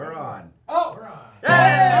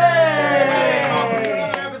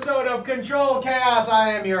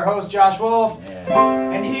am your host, Josh Wolf,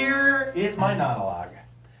 and here is my monologue.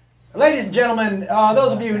 Ladies and gentlemen,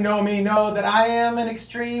 those of you who know me know that I am an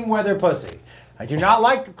extreme weather pussy. I do not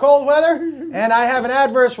like the cold weather, and I have an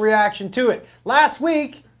adverse reaction to it. Last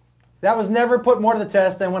week, that was never put more to the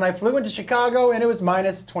test than when I flew into Chicago and it was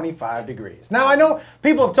minus 25 degrees. Now, I know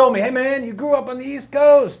people have told me, hey man, you grew up on the East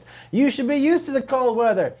Coast. You should be used to the cold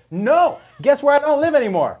weather. No, guess where I don't live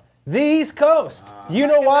anymore? The East Coast. You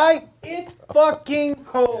know why? It's fucking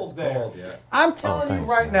cold there. Cold, yeah. I'm telling you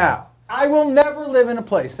right now, I will never live in a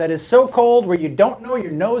place that is so cold where you don't know your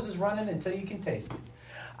nose is running until you can taste it.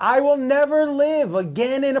 I will never live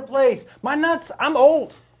again in a place. My nuts, I'm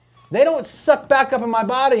old. They don't suck back up in my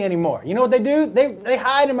body anymore. You know what they do? They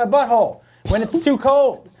hide in my butthole when it's too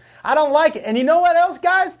cold. I don't like it. And you know what else,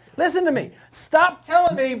 guys? Listen to me. Stop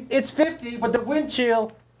telling me it's 50, but the wind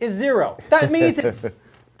chill is 0. That means it's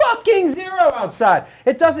fucking 0 outside.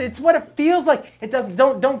 It doesn't. It's what it feels like. It doesn't.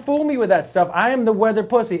 Don't fool me with that stuff. I am the weather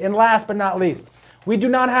pussy. And last but not least, we do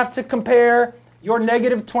not have to compare your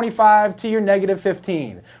negative 25 to your negative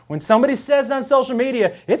 15. When somebody says on social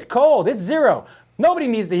media, it's cold, it's 0. Nobody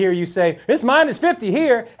needs to hear you say, it's minus 50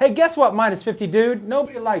 here. Hey, guess what, minus 50, dude?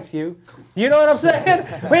 Nobody likes you. You know what I'm saying?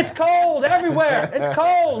 It's cold everywhere. It's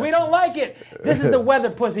cold. We don't like it. This is the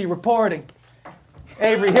weather pussy reporting.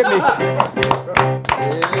 Avery, hit me.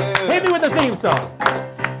 Hit me with the theme song.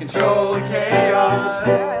 Control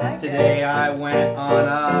chaos. Today I went on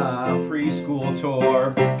a preschool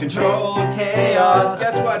tour. Control chaos.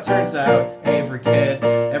 Guess what turns out? Every kid,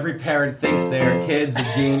 every parent thinks their kid's a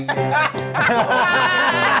genius.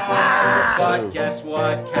 But guess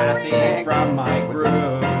what? Kathy from my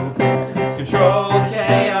group. Control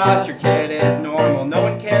chaos. Your kid is normal. No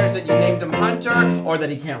one cares that you named him Hunter or that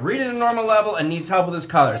he can't read at a normal level and needs help with his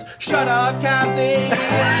colors. Shut up, Kathy.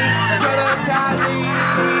 Shut up, Kathy.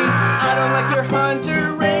 I don't like your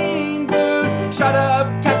Hunter rain boots. Shut up,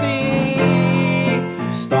 Kathy.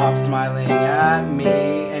 Stop smiling at me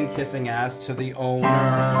and kissing ass to the owner.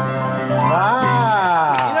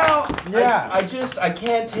 Wow. You know, yeah. I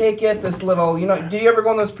can't take it. This little, did you ever go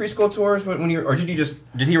on those preschool tours or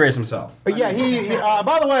did he raise himself? Yeah, he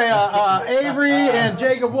by the way, Avery and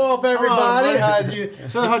Jacob Wolf, everybody.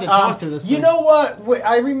 It's really hard to talk to this thing. You know what?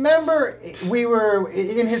 I remember we were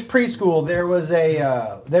in his preschool. There was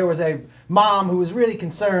a mom who was really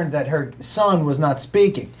concerned that her son was not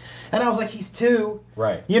speaking. And I was like, he's 2.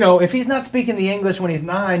 Right. You know, if he's not speaking the English when he's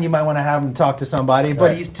 9, you might want to have him talk to somebody.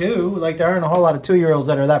 But he's 2. Like, there aren't a whole lot of 2-year-olds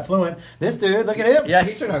that are that fluent. This dude, look at him. Yeah,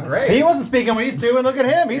 he turned out great. He wasn't speaking when he's 2, and look at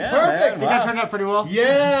him. He's perfect. I think I turned out pretty well.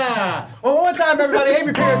 Yeah. Well, one more time, everybody.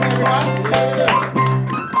 Avery Pierce, everybody.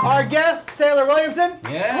 Our guest, Taylor Williamson.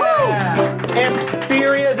 Yeah.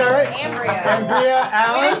 Ambria, is that right? Ambria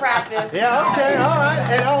Allen. Practice. Yeah, okay, all right.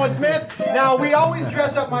 And Owen Smith. Now, we always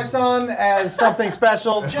dress up my son as something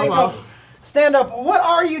special. Jacob, stand up. What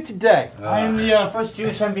are you today? I am the first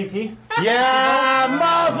Jewish MVP. Yeah,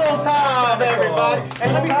 Mazel Tov, everybody.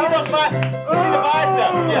 And let me see the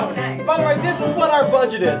biceps. Yeah. Nice. By the way, this is what our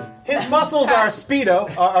budget is. His muscles are Speedo,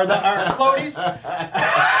 are floaties.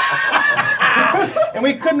 And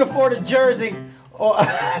we couldn't afford a jersey,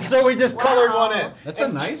 so we just colored one in. That's a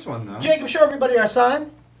nice one, though. Jacob, show everybody our sign.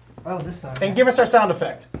 Oh, this side. And give us our sound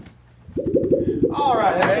effect. All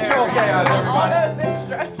right, that's Control Chaos, All everybody. those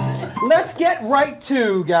instructions. Let's get right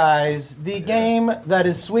to, guys, the game that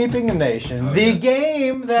is sweeping the nation. The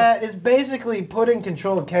game that is basically putting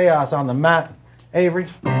Control Chaos on the map. Avery.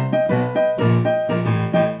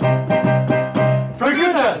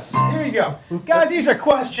 Preguntas. Here you go. Guys, these are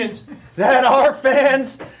questions that our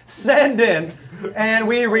fans send in, and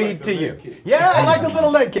we read to you. Yeah, I like the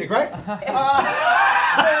little leg kick, right?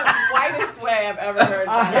 The whitest way I've ever heard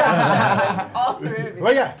that. All through me.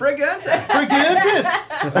 Well, yeah. Preguntas. Preguntas.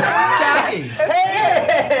 Khakis.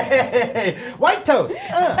 Hey! White toast.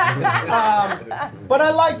 But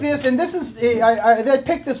I like this, and this is I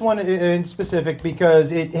picked this one in specific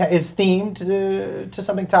because it is themed to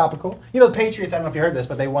something topical. You know, the Patriots. I don't know if you heard this,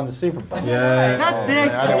 but they won the Super Bowl. Yeah. That's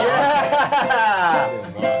 6.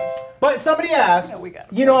 Yeah. But somebody asked.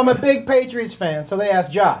 You know, I'm a big Patriots fan, so they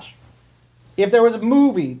asked Josh, if there was a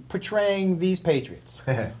movie portraying these Patriots,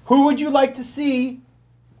 who would you like to see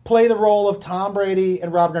play the role of Tom Brady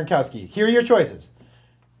and Rob Gronkowski? Here are your choices.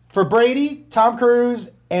 For Brady, Tom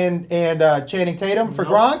Cruise and Channing Tatum. For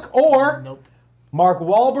Gronk, or Mark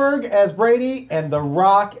Wahlberg as Brady and The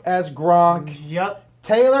Rock as Gronk. Yep.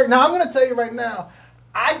 Taylor, now I'm going to tell you right now,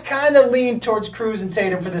 I kind of lean towards Cruise and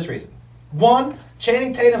Tatum for this reason. One,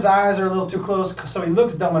 Channing Tatum's eyes are a little too close, so he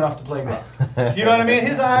looks dumb enough to play Gronk. You know what I mean?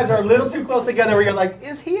 His eyes are a little too close together where you're like,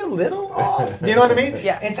 is he a little off? Do you know what I mean?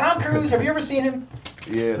 Yeah. And Tom Cruise, have you ever seen him?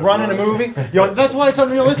 Yeah, run in a movie. Yo, That's why it's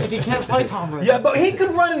unrealistic. He can't play Tom Brady. yeah, but he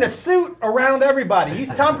could run in a suit around everybody.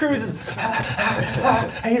 Tom Cruise is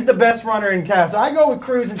he's the best runner in cast. So I go with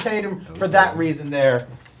Cruise and Tatum for that reason there.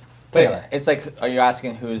 Taylor. It's like, are you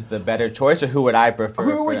asking who's the better choice, or who would I prefer?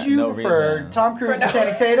 Who would for you no prefer? reason? Tom Cruise and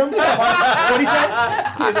Channing Tatum? What'd he say?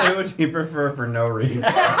 He's like, who would you prefer for no reason?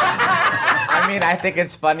 I mean, I think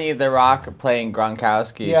it's funny The Rock playing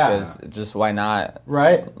Gronkowski, Yeah. because just why not?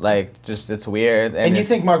 Right. Like, just it's weird. And you it's-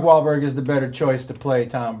 think Mark Wahlberg is the better choice to play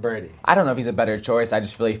Tom Brady? I don't know if he's a better choice. I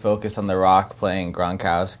just really focus on The Rock playing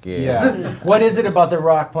Gronkowski. Yeah. What is it about The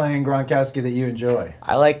Rock playing Gronkowski that you enjoy?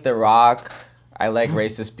 I like The Rock. I like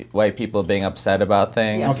racist white people being upset about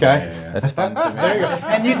things. Okay. That's fun to me. There you go.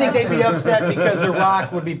 And you think they'd be upset because The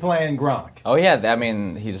Rock would be playing Gronk? Oh yeah, I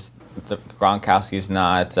mean Gronkowski's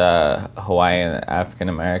not Hawaiian African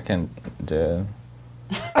American dude.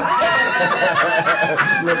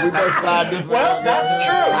 Look, we both slide this way. Well, that's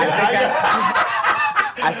true.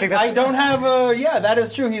 I think that's, I don't have a. Yeah, that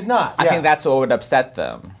is true. He's not. I Yeah. think that's what would upset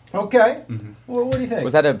them. Okay. Well, what do you think?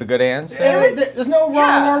 Was that a good answer? There's no wrong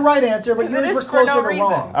Yeah. or right answer, but Because it yours were is for closer no to reason.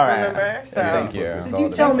 wrong. All right. Remember? So Thank you. Did you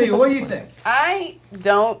tell me? What do you think? I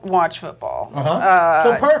don't watch football.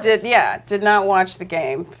 So perfect. Did not watch the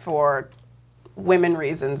game for women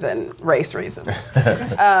reasons and race reasons.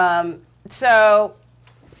 So,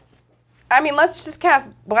 I mean, let's just cast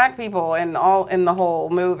black people in the whole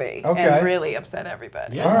movie Okay. and really upset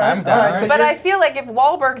everybody. All right. All right. So But you're- I feel like if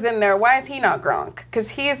Wahlberg's in there, why is he not Gronk?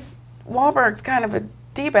 Because Wahlberg's kind of a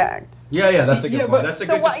d-bag. Yeah, that's a good Yeah, point. but- That's a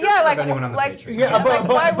So good why? description Yeah, like of anyone on the like Patriots. Yeah, but-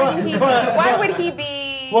 why wouldn't he? but- Why would he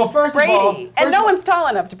be? Well, first of Brady? all- and first no of- one's tall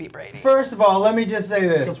enough to be Brady. First of all, let me just say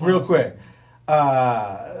this real quick.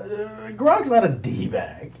 Gronk's not a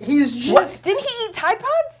d-bag. He's What? just. Didn't he eat Tide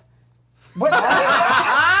Pods? What?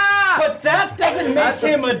 But that doesn't make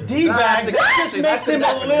him a d-bag. That's That just exactly- makes that's the him a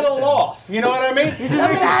little definition. off. You know what I mean? just makes him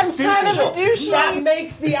That's kind of a superficial. That douchey.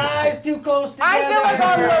 makes the eyes too close together. I feel like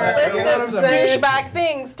on the list You know what of I'm saying? douchebag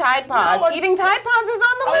things, Tide Pods. No, Eating Tide Pods is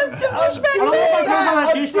on the list of I don't know if I'm douchebag talking about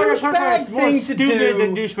A douchebag. I'm talking about it's douchebag more thing to stupid do.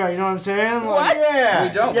 than douchebag. You know what I'm saying? What? Like, Yeah. We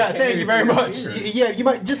don't. Yeah, We can't thank hear you very you much. either. Yeah, you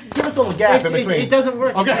might just give us a little gap in between. it doesn't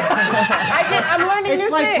work. Okay. I'm learning It's new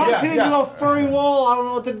like things. talking Yeah. into a furry wall. I don't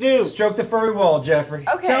know what to do. Stroke the furry wall, Jeffrey.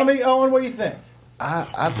 Okay. Tell me, Owen, what do you think?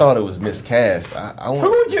 I thought it was miscast. I Who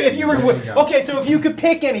would you, if you were, okay, so if you could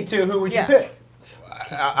pick any two, who would you Yeah. pick?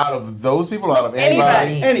 out of those people, out of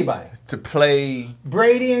Anybody. anybody, Anybody. to play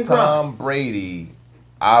Brady and Gronk. Tom Brady,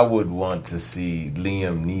 I would want to see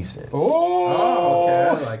Liam Neeson. Oh,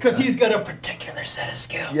 okay, I like because that. he's got a particular set of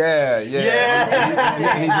skills. Yeah. Yeah.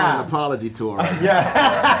 And he's on an apology tour right now.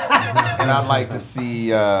 Yeah. And I'd like to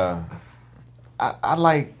see. I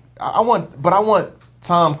want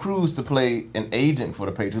Tom Cruise to play an agent for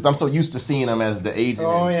the Patriots. I'm so used to seeing him as the agent.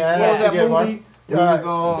 Oh, in- yeah, What was that's a that good movie? one. He was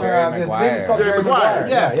on Jerry I believe it's Maguire. called Jerry Maguire.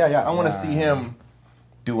 Yes. Yeah. I want to see him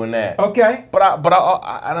doing that. Okay. But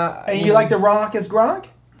And you like The Rock as Gronk?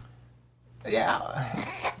 Yeah.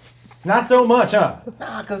 Not so much, huh?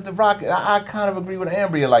 Nah, because The Rock, I kind of agree with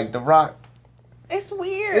Ambria. Like, The Rock, It's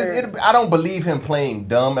weird. I don't believe him playing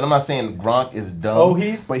dumb. And I'm not saying Gronk is dumb. Oh,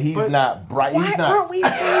 But he's not bright. Why He's not. aren't we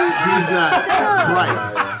saying He's not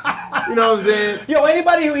bright. You know what I'm saying? Yo,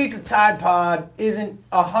 anybody who eats a Tide Pod isn't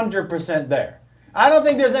 100% there. I don't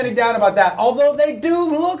think there's any doubt about that. Although they do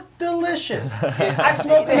look delicious. I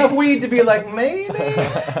smoked enough weed to be like, maybe.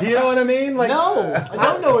 You know what I mean? Like, No, I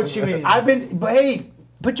don't know what you mean. But hey,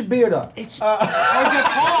 put your beard on. It's hard to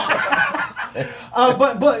talk.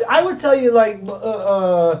 But I would tell you, like,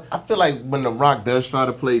 I feel like when The Rock does try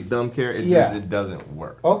to play dumb character, it doesn't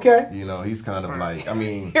work. okay. You know, he's kind of like, I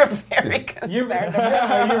mean, You're very concerned.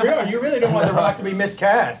 You really don't want The Rock to be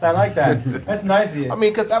miscast. I like that. That's nice of you. I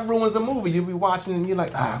mean, because that ruins a movie. You'll be watching and you're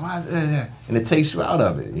like, why is it? And it takes you out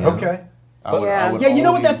of it. You know? Okay. I would Yeah, Yeah, you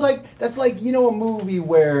know what only- that's like? That's like, you know, a movie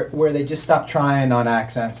where they just stop trying on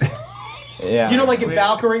accents. Yeah. You know, like in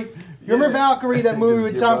Valkyrie? You remember Valkyrie, that movie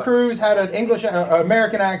with Tom Cruise had an English,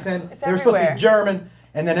 American accent. It's They were supposed to be everywhere. German,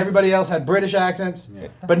 and then everybody else had British accents.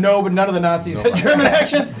 But none of the Nazis had German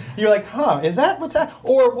accents. You're like, is that what's that?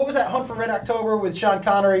 Or what was that Hunt for Red October with Sean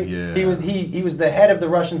Connery? Yeah. He was the head of the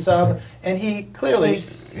Russian sub, and he clearly.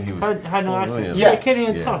 He was Had no accent. Yeah. I can't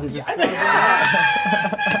even Yeah. talk. It's just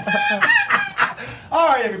All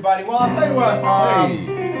right, everybody. Well, I'll tell you what.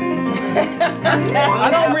 I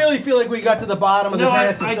don't really feel like we got to the bottom of this No, I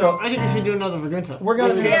answer, so think we should do another Vergunta. we're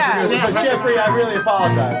gonna do Yeah. that. So Jeffrey, I really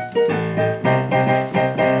apologize.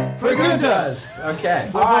 Preguntas. Okay.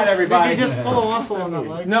 All right, everybody. Did you just pull a muscle on that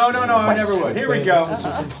leg? No, I never would. Here we go. This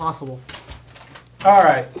is impossible. All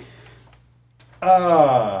right.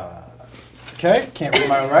 Okay, can't read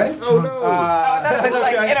my own writing. Oh no. Oh, no, it's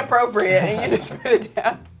like Okay. inappropriate, and you just put it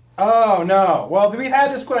down. Oh no. Well, we've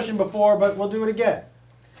had this question before, but we'll do it again.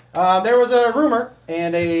 There was a rumor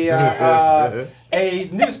and a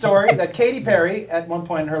news story that Katy Perry, at one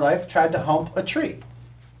point in her life, tried to hump a tree.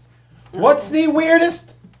 What's the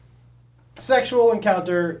weirdest sexual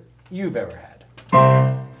encounter you've ever had?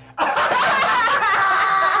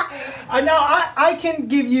 I can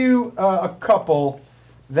give you a couple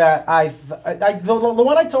that the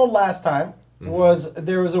one I told last time was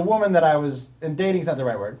there was a woman that I was, and dating's not the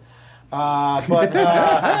right word, but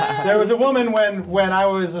there was a woman when I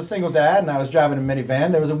was a single dad and I was driving a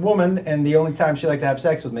minivan. There was a woman, and the only time she liked to have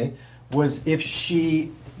sex with me was if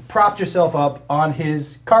she propped herself up on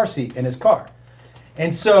his car seat in his car.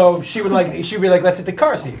 And so she'd be like, let's hit the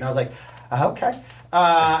car seat. And I was like, okay.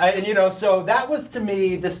 And so that was to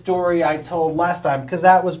me the story I told last time because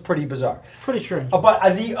that was pretty bizarre. Pretty strange.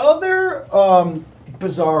 But the other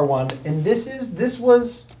bizarre one, and this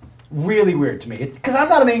was really weird to me. Because I'm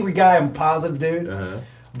not an angry guy, I'm a positive dude. Uh-huh.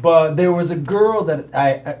 But there was a girl that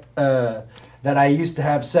I used to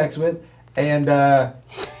have sex with, and there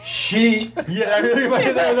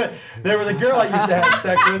was a girl I used to have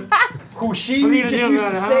sex with who she What are you just gonna do used to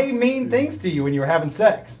about it, huh? say mean things to you when you were having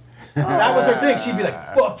sex. That was her thing. She'd be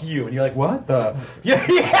like, "Fuck you," and you're like, "What the?" Yeah.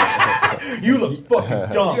 You look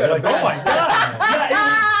fucking dumb. You're like, "Oh my god." Yeah, it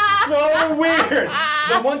was so weird.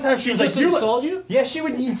 The one time she was like, Just "You look." insult you? Yeah, she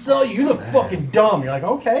would insult you. You look fucking dumb. You're like,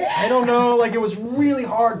 okay, I don't know. Like, it was really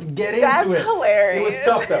hard to get into That's it. hilarious. It was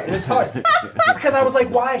tough, though. It was hard. Because I was like,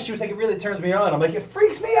 why? She was like, it really turns me on. I'm like, it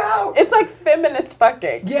freaks me out. It's like feminist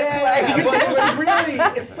fucking. Yeah, Like, but it really,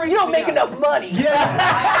 it freaks you don't me make out. enough money. Yeah.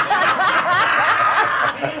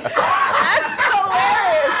 That's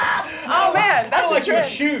hilarious. Oh man, that's I don't like your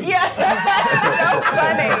trend. shoes. Yeah, so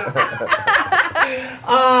funny.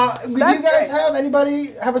 Do That's you guys great.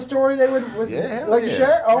 anybody have a story they would Yeah, like to yeah.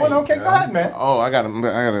 share? Oh, and okay, go ahead, man. Oh, I got to.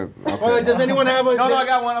 Okay. Well, does anyone have a? No, I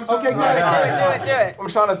got one. I'm trying. Okay, go ahead. Do it. I'm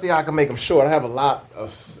trying to see how I can make them short. I have a lot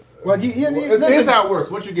of. Well, Here's listen. how it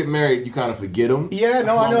works. Once you get married, you kind of forget them. Yeah,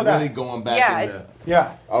 no, I know I'm that. really going back. Yeah, into,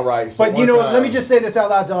 Yeah. all right. So But you one know, time- let me just say this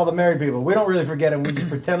out loud to all the married people. We don't really forget them. We just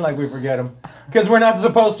pretend like we forget them because we're not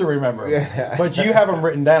supposed to remember 'em. Yeah. But you have them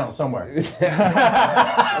written down somewhere.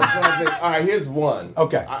 All right, here's one.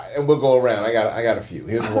 Okay. And we'll go around. I got a few.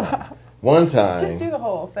 Here's one. One time. Just do the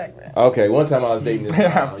whole segment. Okay, one time I was dating this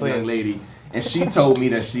young please. lady, and she told me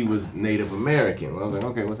that she was Native American. I was like,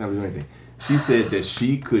 okay, what's happening? Anything? She said that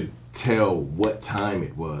she could tell what time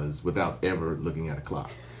it was without ever looking at a clock.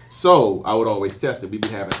 So I would always test it. We'd be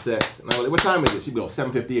having sex, and I was like, "What time is it?" She'd go,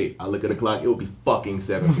 7:58. I look at the clock. It would be fucking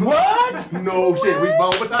 7. What? No shit. We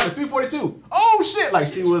both. What time is it? 3:42. Oh shit! Like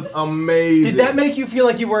she was amazing. Did that make you feel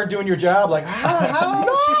like you weren't doing your job? Like, how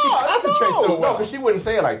No, did she concentrate so No, well? because she wouldn't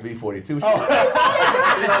say it like 3:42. She Oh. would say,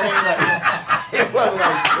 you know what I mean? Like, it wasn't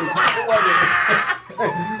like it wasn't.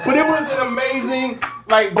 But it was an amazing.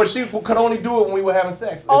 Like, but she could only do it when we were having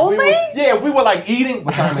sex. If we Only? were- yeah, if we were like eating.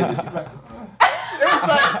 What time is it? She'd be like, it's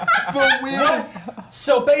like the weirdest.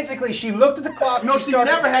 So basically, she looked at the clock. No, she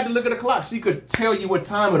started- never had to look at the clock. She could tell you what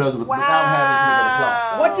time it was without having to look at the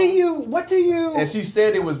clock. What do you? And she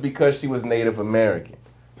said it was because she was Native American.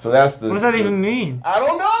 So that's the. What does that even mean? I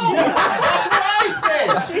don't know. That's what I said.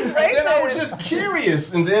 She's Then I was racist. just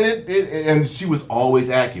curious, and then and she was always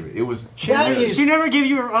accurate. It was. That is- She never give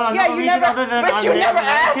you another Yeah, you reason never- other than but I'm you Native never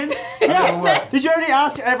asked. American? Yeah. What? Did you already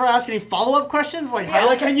ever ask any follow-up questions? Like, how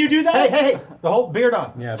like can you do that? Hey, the whole beard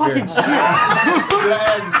on. Yeah, Fucking beer. shit. Did I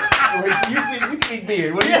ask- you speak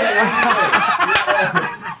beard. What do you think?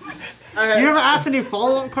 You ever asked any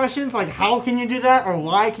follow-up questions? Like, how can you do that? Or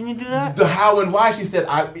why can you do that? The how and why she said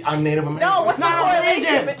I'm Native American. No, what's the not a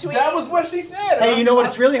correlation reason. between? That was what she said. Hey, you know what?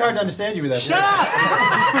 It's really hard to understand you with that. Shut up!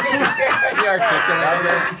 Be articulate. That's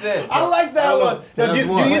what she said. I like that one. So So do that's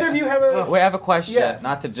one. either of you have a? Wait, I have a question. Yes.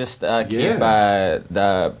 Not to just keep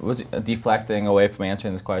Yeah. deflecting away from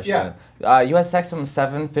answering this question. Yeah. You had sex from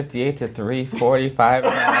 7:58 to 3:45. No,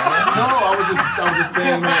 I was just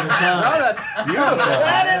saying that in No, time. that's beautiful.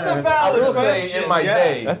 That is a I valid will question. say in my Yeah.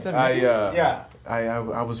 day, That's Yeah. I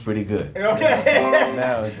was pretty good. Okay.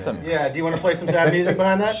 Now it's Yeah. Do you want to play some sad music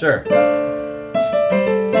behind that? Sure. Can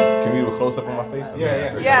we do a close up on my face?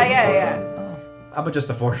 Yeah. Yeah. How about just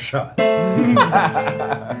a 4 shot? I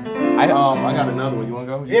got another one. You want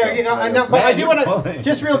to go? Yeah. I know, but I do want to. pulling.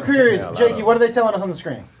 Just real curious, Yeah, Jakey. What are they telling us on the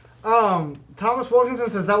screen? Thomas Wilkinson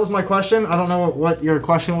says that was my question. I don't know what your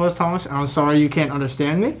question was, Thomas, and I'm sorry you can't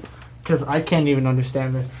understand me, because I can't even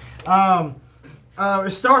understand this.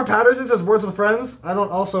 Star Patterson says words with friends. I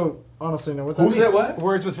don't also honestly know what that Who means. said what?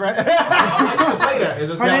 Words with friends. I used to play that. Is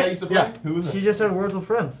it Her sound name- I used to play? Yeah. Who was it? He just said words with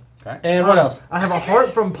friends. And what else? I have a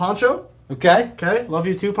heart from Poncho. Okay. Okay, love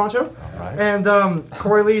you too, Poncho. right. And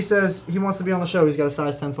Corey Lee says he wants to be on the show. He's got a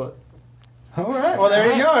size 10 foot. All right. Well,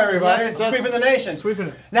 there you go, everybody. Yes, It's that's- sweeping the nation. Sweeping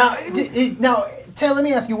it. Now, Ted, let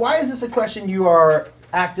me ask you, why is this a question you are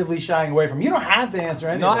actively shying away from? You don't have to answer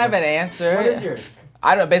anything. No, I have an answer. What is yours?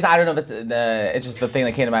 I don't. Basically, I don't know if it's just the thing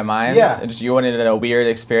that came to my mind. Yeah. It's just you wanted a weird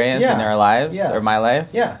experience in Yeah. our lives Yeah. or my life.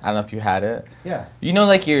 Yeah. I don't know if you had it. Yeah. You know,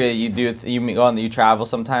 like you travel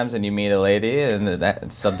sometimes and you meet a lady and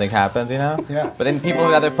that something happens, you know. Yeah. But then people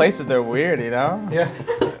in other places, they're weird, you know. Yeah.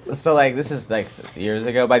 So like this is like years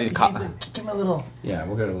ago, but I did Give me a little. Yeah,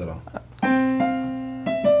 we'll get a little.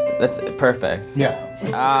 that's perfect. Yeah. This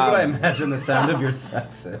is what I imagine the sound of your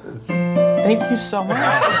sex is. Thank you so much.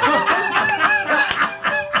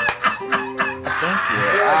 Thank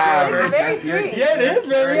you. Very sweet. Yeah, it is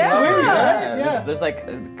very Yeah. sweet. Yeah, Right? there's like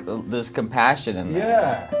there's compassion in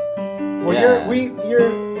there. Yeah. Well, Yeah.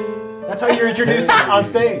 you're. That's how you're introduced on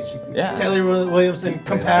stage. Yeah. Taylor Williamson,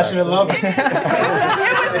 compassionate lover. He's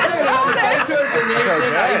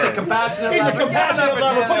a compassionate He's a compassionate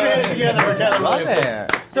lover. Put your hands together for Taylor Love Williamson.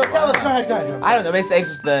 it. So tell us. Go ahead. I don't know. Basically, it's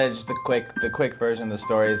just the quick version of the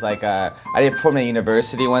story is like I did perform at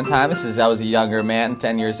university one time. I was a younger man,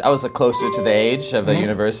 10 years. I was closer to the age of a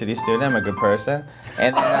university student. I'm a good person,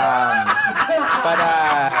 and then,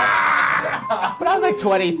 but I was like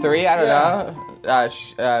 23. I don't know.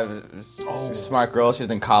 Smart girl. She's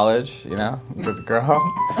in college. You know, good girl,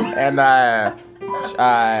 and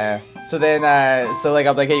so then so like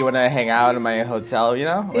I'm like, hey, you want to hang out in my hotel? You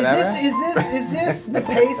know, whatever. Is this the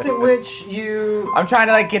pace at which you? I'm trying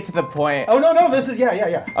to like get to the point. Oh no, this is yeah.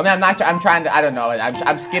 I mean, I'm not. I'm trying to. I don't know.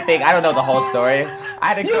 I'm skipping. I don't know the whole story. I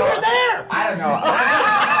had to You go. were there. I don't know.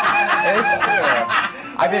 It's true.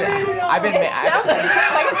 I've been.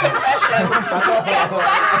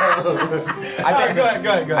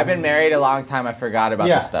 Go ahead. I've been married a long time. I forgot about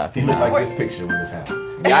Yeah. this stuff. He looked like this picture when this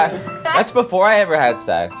happened. Yeah, that's before I ever had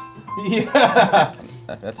sex. Yeah.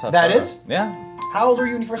 That's how That far- is? Yeah. How old were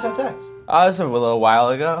you when you first had sex? I was a little while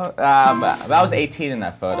ago. I was 18 in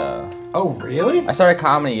that photo. Oh really? I started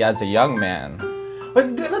comedy as a young man. But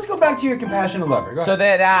let's go back to your compassionate lover. Go So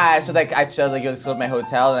ahead. then, I was like, let's go to my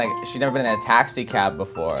hotel, and like, she'd never been in a taxi cab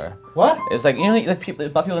before. What? It's like, you know, like people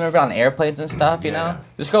never been on airplanes and stuff, you know?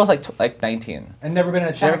 This girl was like 19. And never been in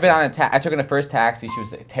a She never taxi. been on I took her in the first taxi. She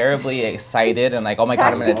was terribly excited and like, oh my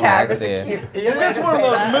god, I'm in a taxi. Yeah. Is this one of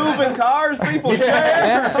those moving cars people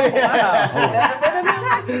share?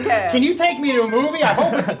 Can you take me to a movie? I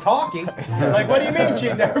hope it's a talkie. Like, what do you mean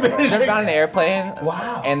she'd never been? She never been on an airplane.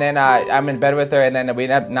 Wow. And then I'm in bed with her, and then we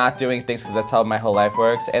end up not doing things because that's how my whole life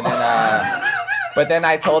works. And then, but then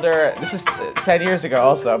I told her, this was 10 years ago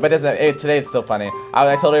also, but today it's still funny.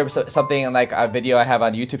 I told her something in like a video I have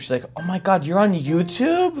on YouTube. She's like, oh my god, you're on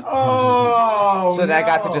YouTube? Oh. So then I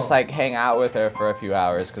got to no. just like hang out with her for a few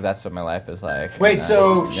hours because that's what my life is like. Wait, And,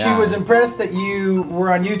 so she yeah. was impressed that you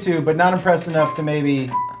were on YouTube, but not impressed enough to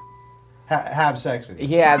maybe have sex with you.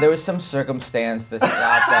 Yeah, there was some circumstance that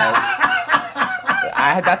stopped us.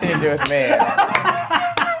 I had nothing to do with me.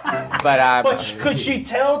 But Could she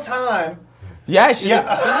tell time? yeah, she's Yeah. in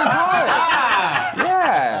college.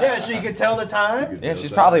 Yeah. Yeah, she could tell the time. Yeah,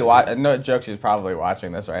 she's probably watching. No joke, she's probably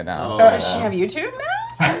watching this right now. Does she have YouTube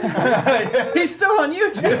now? He's still on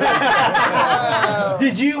YouTube.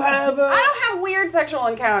 Did you have a? I don't have weird sexual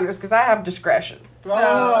encounters because I have discretion. So,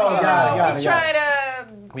 Oh, got it. we try to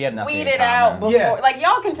We have nothing weed in it out common. before. Yeah. Like,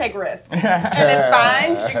 y'all can take risks. And it's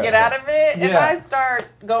fine. You can get out of it. If Yeah. I start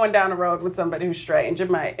going down the road with somebody who's strange, it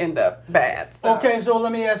might end up bad. So. Okay, so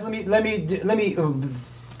let me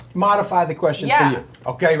modify the question Yeah. for you.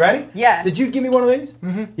 Okay, ready? Yes. Did you give me one of these?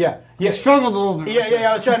 Mm-hmm. Yeah. I struggled a little bit.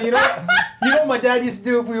 Yeah. I was trying to. You know what my dad used to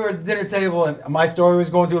do if we were at the dinner table and my story was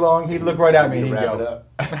going too long? He'd look right at me and he'd Wrap it go, up.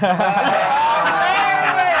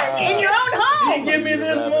 In your own home. "Give me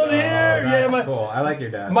this one here." Yeah, That's cool. I like your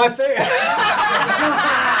dad. my favorite.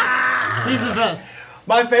 He's the best.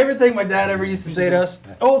 My favorite thing my dad ever used to say to us,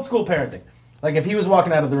 old school parenting. Like if he was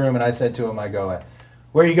walking out of the room and I said to him, I go,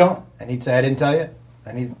 "Where are you going?" And he'd say, "I didn't tell you."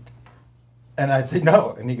 And I'd say,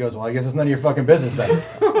 "No." And he goes, "Well, I guess it's none of your fucking business then."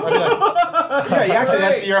 I'd be like,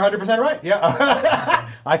 "Yeah, you're 100% right. Yeah,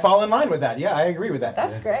 I fall in line with that. Yeah, I agree with that."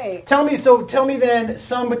 That's great. Tell me then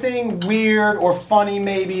something weird or funny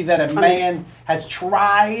maybe that a man has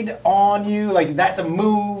tried on you. Like that's a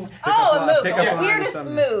move. Oh, a move. pick The up line or weirdest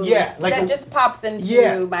something. move Yeah, like that a- just pops into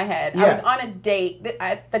Yeah. my head. Yeah. I was on a date.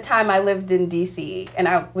 At the time, I lived in D.C., and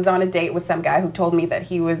I was on a date with some guy who told me that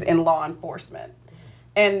he was in law enforcement.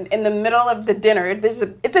 And in the middle of the dinner, it's a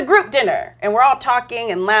group dinner, and we're all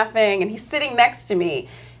talking and laughing, and he's sitting next to me,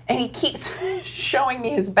 and he keeps showing me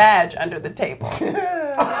his badge under the table. So we're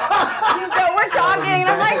talking, and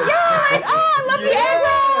I'm like, I love the egg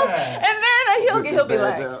roll. And then he'll be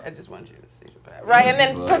like, I just want you to see your badge. Right, and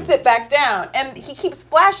then puts it back down. And he keeps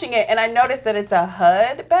flashing it, and I noticed that it's a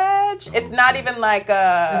HUD badge. It's not even like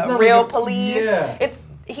a real police. Yeah.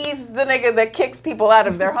 He's the nigga that kicks people out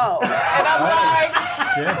of their homes. And I'm like,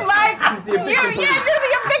 you're the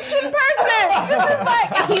eviction person. This is like,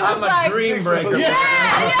 he was I'm a dream breaker.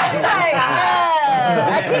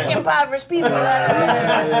 I kick impoverished people out of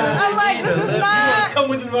there. I'm like, this is not. Come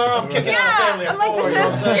with me tomorrow, I'm kicking out family of 4, you know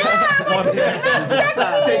what I'm saying?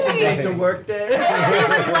 Take a day to work day. He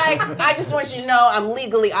was like, I just want you to know I'm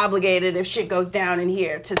legally obligated if shit goes down in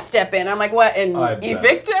here to step in. I'm like, what? And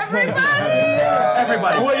evict everybody?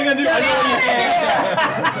 Everybody. What are you going to do?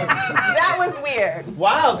 That was weird.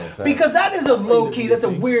 Wow. Because that is a low-key, that's a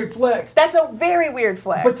weird flex. That's a very weird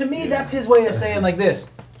flex. But to me, that's his way of saying like this.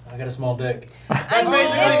 I got a small dick. That's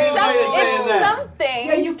basically his way of saying that. Something.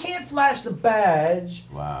 Yeah, you can't flash the badge.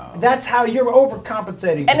 Wow. That's how you're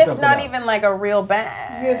overcompensating for and it's something not else. even like a real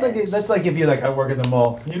badge. Yeah, that's like if you're like, I work at the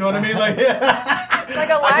mall. You know what I mean? Like, it's like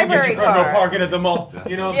a I can get library you front row card. parking at the mall.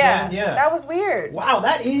 You know what I'm saying? Yeah. That was weird. Wow,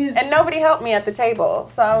 that is. And nobody helped me at the table,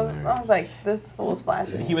 so I was like, this fool's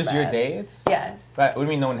flashing. He was your date? Yes. But what do you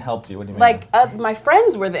mean no one helped you? What do you mean? Like my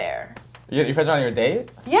friends were there. Your friends are on your date?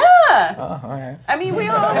 Yeah. Oh, okay. I mean, we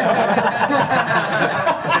all.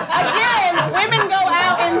 Again, women go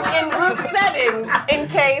out in group settings in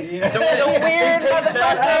case the weird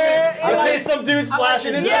motherfucker. I say some dude's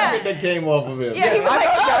flashing his jacket that came off of him. Yeah, he was like,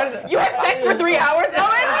 oh, you had sex for 3 hours,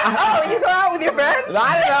 Owen? Oh, you go out with your friends?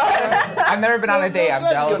 I don't know. I've never been on a date. I'm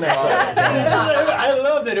jealous. I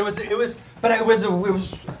loved it. It was, but it was a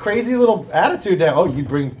crazy little attitude that you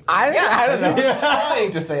bring. I don't know.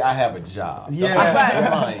 Trying to say I have a job.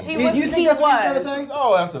 Yeah. He You think that's what he's trying to say?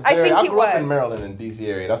 Oh, that's a I very. think I he grew up in was. Maryland and DC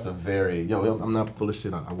area. That's a very. I'm not full of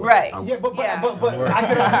shit. I work. Right. Yeah, but I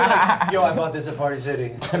could also be like, I bought this at Party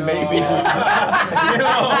City. So, Maybe. you know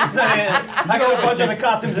what I'm saying? I got a bunch of the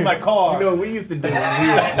costumes in my car. You know, we used to do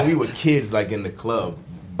when we were kids, like in the club,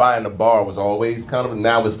 buying a bar was always kind of.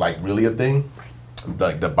 Now it's like really a thing.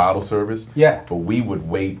 Like the bottle service. Yeah. But we would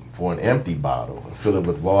wait for an empty bottle and fill it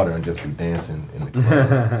with water and just be dancing in the club.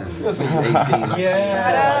 That's when you're 18, 19.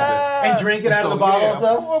 Yeah. And drink it out of the bottle and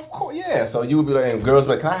stuff? Of course, yeah. So you would be like, and girls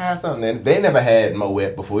would be like, can I have something? And they never had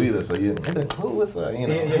Moet before either. So you, what's up? You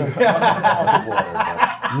know, it's faucet water.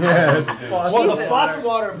 Well, the faucet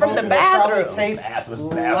water From the will bathroom. probably tastes bathroom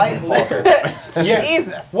like yeah.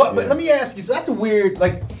 Jesus. What? But let me ask you. So that's a weird,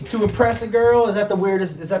 like, to impress a girl. Is that the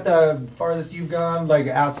weirdest? Is that the farthest you've gone? Like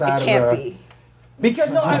outside It can't of be. Because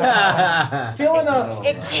no, I'm feeling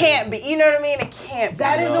It can't be. You know what I mean? It can't be.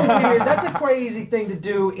 That is a weird. That's a crazy thing to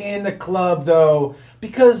do in the club, though,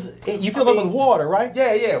 because you fill up with water, right?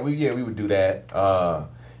 Yeah, we would do that.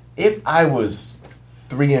 If I was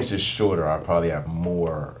 3 inches shorter, I'd probably have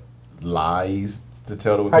more lies to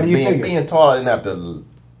tell the women. How do you figure? Being tall, I didn't have to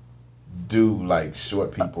do like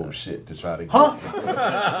short people shit to try to get. Huh? Whoa!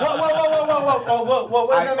 What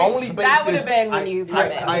does that mean? Only based That would this- have been when you come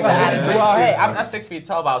in. I Well, hey, only I'm 6 feet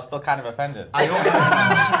tall, but I was still kind of offended.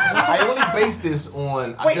 I only base this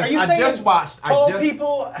on. Wait, are you saying just watched. tall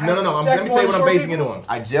people have No. sex Let me tell you more what I'm than basing short it people? on.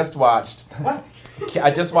 I just watched. What?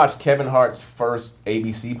 I just watched Kevin Hart's first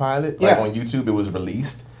ABC pilot, like Yeah. on YouTube. It was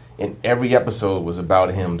released, and every episode was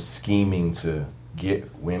about him scheming to get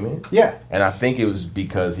women. Yeah. And I think it was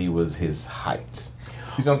because he was his height.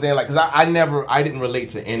 You see what I'm saying? Like, cause I didn't relate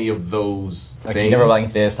to any of those Like things. you never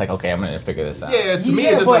like this. Like okay, I'm gonna figure this out. Yeah, to me Yeah,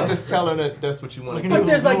 it's just but- like just tell her that that's what you want to do. But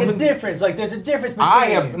there's like a difference. Like there's a difference between. I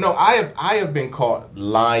have been caught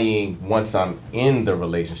lying once I'm in the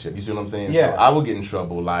relationship. You see what I'm saying? Yeah. So I will get in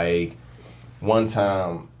trouble. Like one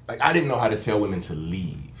time, like I didn't know how to tell women to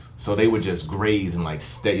leave. So they would just graze and like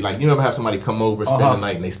stay. Like you ever have somebody come over, spend the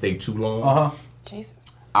night, and they stay too long? Jesus.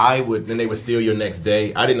 Then they would steal your next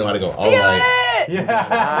day. I didn't know how to go. All right. Yeah.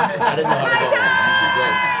 I didn't know how to go.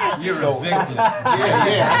 You're a victim.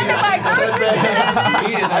 Yeah. I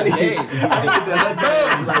need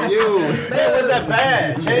like you. Man, what's that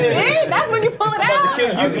badge? See? That's when you pull it out.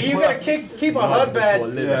 You gotta keep a HUD badge.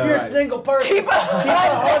 If you're a single person, keep a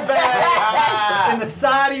HUD badge in the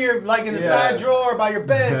side of your, like in the side drawer by your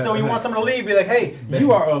bed. So you want someone to leave, be like, hey,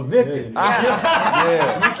 you are evicted.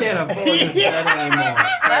 Yeah, you can't afford this anymore.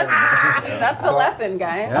 That's the lesson,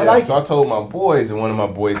 guys. I like So I told my boys, and one of my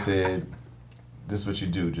boys said, "This is what you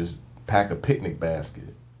do: just pack a picnic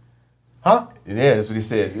basket Huh? Yeah, that's what he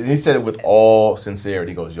said. And he said it with all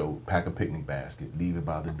sincerity. He goes, yo, pack a picnic basket, leave it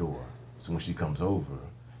by the door. So when she comes over,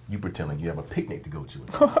 you pretend like you have a picnic to go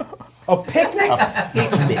to. A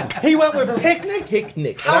picnic? He went with picnic?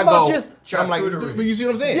 Picnic. How about just I'm like, charcuterie? but you see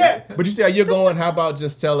what I'm saying? Yeah. But you see how you're going, how about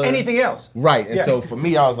just tell her? anything else? Right. And Yeah. so for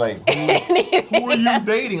me, I was like, who are you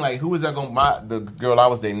dating? Like, who is that going to, the girl I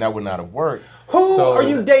was dating, that would not have worked. Who So- are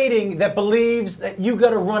you dating that believes that you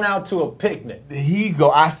got to run out to a picnic?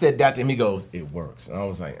 I said that to him, he goes, it works. And I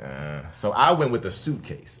was like, So I went with a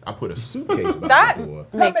suitcase. I put a suitcase by That the door.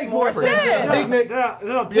 That makes more sense than a picnic.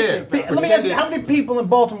 Yeah. Let me ask you, how many people in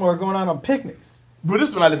Baltimore are going out on picnics? But this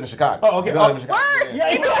is when I lived in Chicago. Oh, okay. When I lived in Chicago. Worse.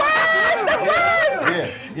 Yeah, Even worse. That's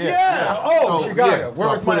worse. Yeah. Oh, Chicago. So Where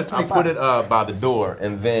I was put minus it, I 25? put it by the door,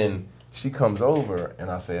 and then she comes over,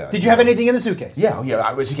 and I say, Did you have anything in the suitcase? Yeah,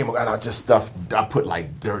 she came over, and I just stuffed. I put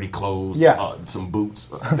like dirty clothes, some boots.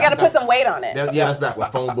 You got to put some weight on it. That's back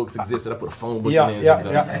when phone books existed. I put a phone book Yeah, in yeah,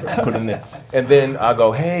 there, put it in there, and then I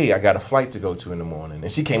go, hey, I got a flight to go to in the morning,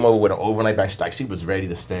 and she came over with an overnight bag. She was ready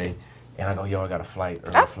to stay, and I go, yo, I got a flight,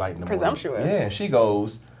 early That's flight in the presumptuous. morning. Yeah, and she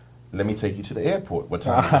goes, let me take you to the airport. What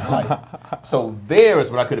time is the flight? So there is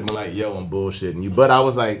when I could have been like, yo, I'm bullshitting you. But I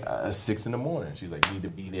was like, 6 in the morning. She's like, you need to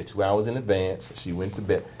be there 2 hours in advance. She went to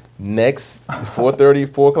bed. Next,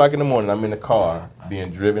 4:30, 4 o'clock in the morning, I'm in the car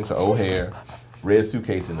being driven to O'Hare, red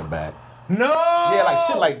suitcase in the back. No. Yeah, like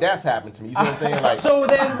shit like that's happened to me. You see what I'm saying? Like, So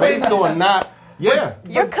then, based on not, yeah.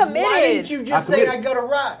 You're committed. why didn't you just I say committed. I got a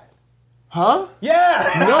ride? Huh?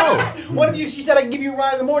 Yeah. No. What if she said I can give you a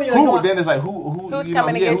ride in the morning? You're like, Who? no, Then it's like who? Who's you know,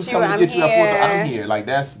 coming to get who's you? coming to I'm get you? I'm here. here. Like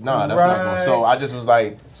that's not going. So I just was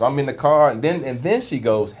like, so I'm in the car, and then she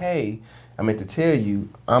goes, hey, I meant to tell you,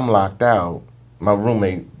 I'm locked out. My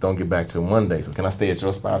roommate don't get back till Monday, so can I stay at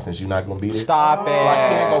your spot since you're not gonna be there? Stop it. So I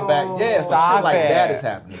can't go back. Yeah, so Stop shit like it. that is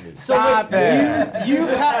happening. to me. So Stop it. you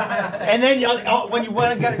and then when you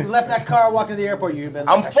went and left that car, walking to the airport, you've been.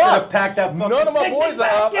 I'm like, I should have fucked. packed that. None of my boys are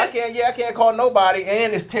up. I can't call nobody.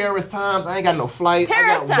 And it's terrorist times. I ain't got no flight.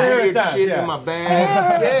 Terrorist I got weird times, shit yeah. in my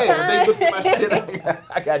bag. Yeah, they look at my shit.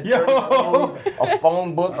 I got dirty clothes, a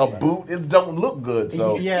phone book, a boot. It don't look good.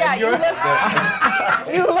 So Yeah, you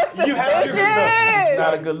look suspicious. it's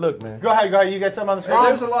not a good look, man. Go ahead. You got something on the screen?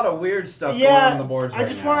 There's a lot of weird stuff going on the boards I right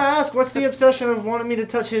just now. want to ask, what's the obsession of wanting me to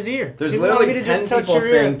touch his ear? There's People want me literally to 10 just touch people your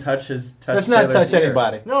saying ear. touch Let's not Taylor's touch ear.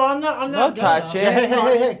 anybody. No, I'm not. Don't touch it.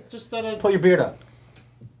 Hey. Just that I... Pull your beard up.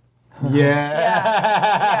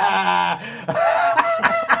 Yeah.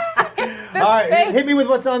 All right, hit me with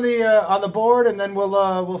what's on the board, and then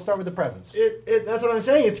we'll start with the presents. That's what I'm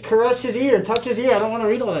saying. It's caress his ear, touch his ear. I don't want to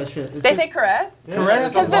read all that shit. It's They just- say caress?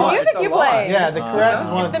 Caress It's is the one. music It's a you lot. play. Yeah, the caress is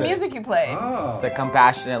one It's of the them. music you play. Oh. The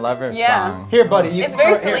compassionate lover Yeah. song. Here, buddy. It's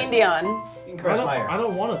very here, Celine Dion. You can I caress don't, my ear. I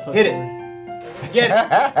don't want to touch Hit it. it. Get it.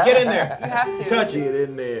 Get in there. You have to. Touch it. Get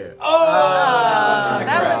in there.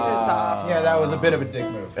 That wasn't soft. Yeah, that was a bit of a dick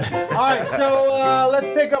move. All right, so let's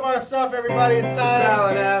pick up our stuff, everybody. It's time.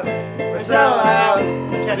 Selling out. We're selling out.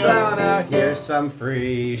 We're selling out. Here's some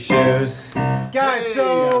free shoes. Guys,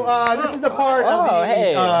 so this is the part of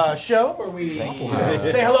the show where we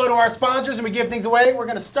say hello to our sponsors and we give things away. We're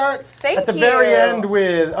going to start Thank at the you. very end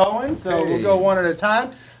with Owen, so we'll go one at a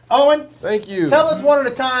time. Owen, Thank you. tell us one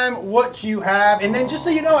at a time what you have, and then just so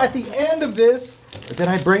you know, at the end of this, did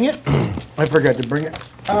I bring it? I forgot to bring it,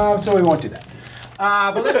 so we won't do that.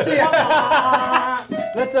 But let's see.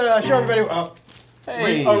 Let's show everybody.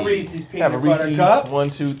 Hey. A Reese's peanut Have a Reese's. butter cup. 1,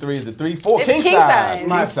 2, 3. Is it 3, 4? It's King king size. size.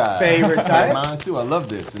 My King size. favorite type. Mine too. I love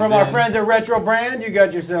this. And From our then- friends at Retro Brand, you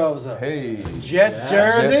got yourselves a Hey. Jets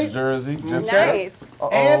jersey. Jets jersey. Jets Nice.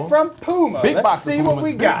 And from Puma. Big Let's box see of what Pumas,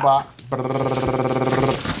 we big got. box.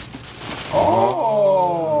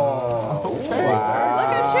 Oh. Okay.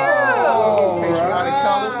 Look at Patriotic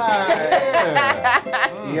colors.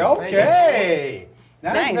 Yeah, okay.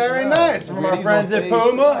 That's Nice. very nice. From our These friends on at stage Puma,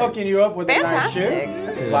 tonight. hooking you up with a nice shoe. Fantastic.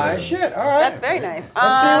 That's fly as shit. All right. That's very nice.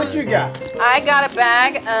 Let's see what you got. I got a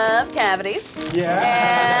bag of cavities. Yeah.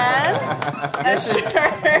 And a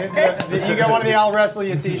shirt. You got one of the I'll Wrestle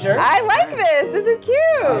You t-shirts. I like this. This is cute.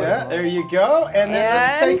 Yeah, there you go. And then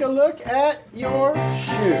let's And- take a look at your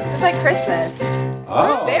shoes. It's like Christmas.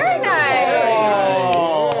 Oh. Very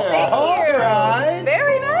nice. Thank All you. right.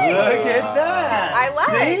 Very nice. Look at that. I like.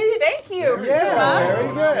 See? Thank you. Yeah, Huh? very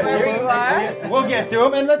good. Wherever you are. We'll get to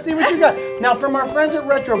them, and let's see what you got. Now, from our friends at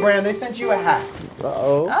Retro Brand, they sent you a hat.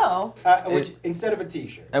 Oh. Instead of a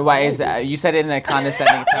T-shirt. Why is that? You said it in a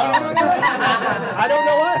condescending tone. I don't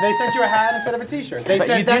know why. They sent you a hat instead of a T-shirt. They But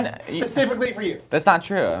you sent that didn't- specifically for you. That's not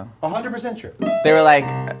true. 100% true. They were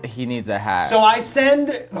like, he needs a hat. So I send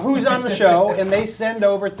who's on the show, and they send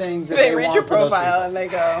over things that They they read want your for those profile people. and they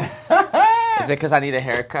go, Is it because I need a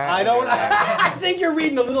haircut? I don't. I think you're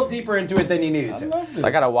reading a little deeper into it than you needed to. So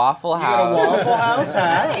I got a Waffle You got a House. Waffle House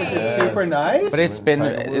hat, which is super nice. But it's I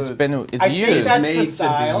think used. that's Made the to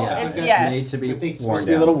style. be- I It's- think yes. Made to be I think it's worn supposed to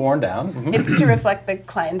be a down. little worn down. Mhm. it's to reflect the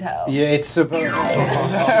clientele. Yeah, it's supposed.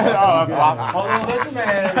 Although, listen,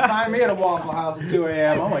 man, find me at a Waffle House at 2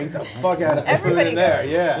 a.m. I'm gonna eat the fuck out of some Everybody food in there.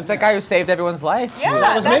 does. Yeah, It's that guy who saved everyone's life. Yeah,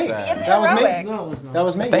 That was me. It's That was me. heroic. No, it's not. that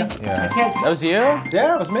was me. Thank you. That was you?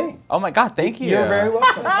 Yeah, it was me. Oh my God, thank you. You're very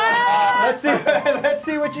welcome. Let's see. Let's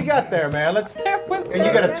see what you got there, man. And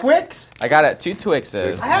you got a Twix. I got 2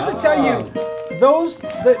 Twixes. I have to tell you, those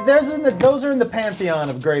are in the pantheon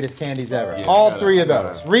of greatest candies ever. All 3 of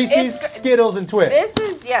those: Reese's, It's- Skittles, and Twix. This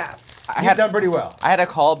is, yeah. You've done pretty well. I had a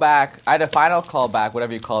callback. I had a final callback,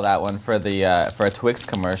 whatever you call that one, for a Twix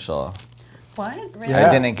commercial. What? Really? Yeah.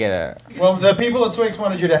 I didn't get it. Well, the people at Twix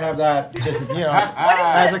wanted you to have that, just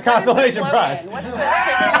as a consolation prize. What's the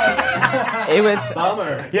slogan? It was.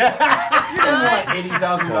 Bummer. Yeah.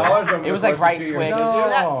 $80,000 over It was the like course of right 2 years. Twix.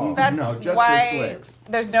 That's No, just why the Twix.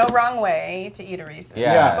 there's no wrong way to eat a Reese's.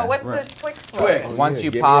 Yeah. But what's the Twix slogan? Twix. Once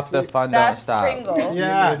you give me pop, a the Twix. fun don't That's stop. Pringles.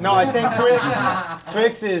 Yeah. No, I think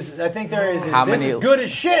Twix is. I think there is. How This many- is good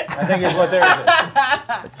as shit. I think is what there is.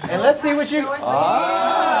 And let's see what you. Very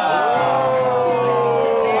nice.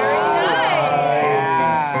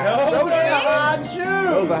 Those are hot shoes.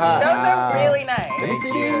 Those are hot. Those are really nice. Thank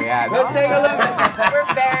you. Yeah, Let's take a look.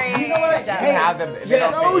 We're very Hey, Have them, they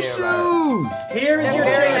don't No fit you, right? shoes. Here's your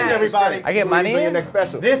Very chance, nice. everybody. I get money. Your next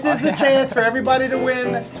special. This is the chance for everybody to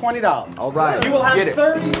win $20. All right. You will have Get it.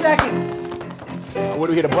 30 seconds. What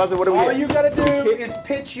do we hit a buzzer? What do we All hit? you gotta do is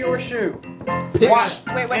pitch your shoe. Pitch. Watch.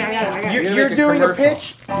 Wait, what do you mean? You're make a doing a commercial.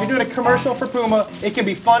 pitch. You're doing a commercial for Puma. It can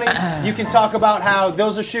be funny. You can talk about how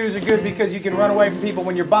those shoes are good because you can run away from people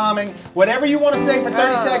when you're bombing. Whatever you want to say for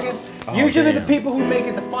 30 seconds. Usually the people who make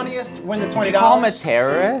it the funniest win the $20. Call him a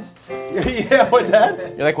terrorist. Yeah, what's that?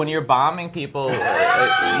 You're like when you're bombing people, you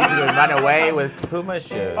can run away with Puma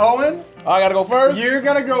shoes. Owen, Oh, I gotta go first. you're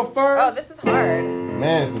gonna go first. Oh, this is hard.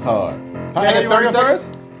 Man, this is hard. I Taylor, get you wanna 30 go seconds.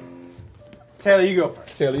 first? Taylor, you go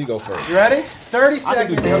first. Taylor, you go first. You ready? 30 I can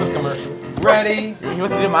do seconds. Taylor's commercial. Ready. He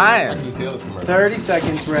wants to do I mine. can do Taylor's commercial. 30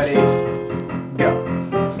 seconds. Ready. Go.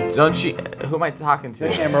 Don't you? Who am I talking The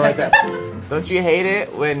to? camera right there. Don't you hate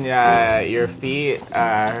it when your feet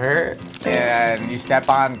hurt and you step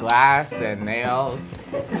on glass and nails?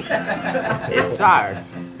 It sucks.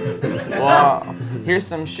 Well, here's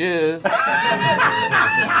some shoes.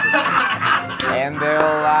 And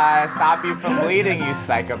they'll stop you from bleeding, you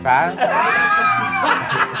psychopath.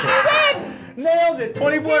 Nailed it.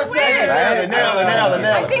 24 seconds. Right? Nailed it.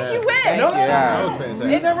 I think you win. Thank No, you. no, That was Yeah.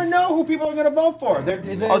 fantastic. You never know who people are gonna vote for.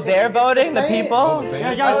 They're voting, the people?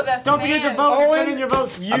 Yeah, Oh, guys, the don't forget to fans. vote. Owen, Send in your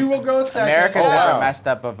votes. You will go second. America's Oh, never wow. messed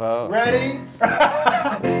up a vote. Ready?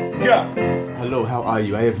 Go. Hello, how are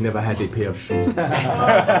you? I have never had a pair of shoes.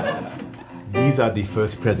 These are the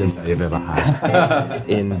first presents I have ever had.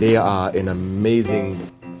 And they are an amazing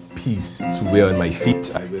piece to wear on my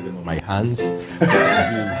feet. I wear them on my hands. I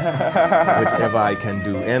do whatever I can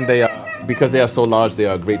do. And they are, because they are so large, they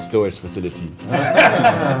are a great storage facility to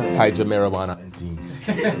hide your marijuana and things.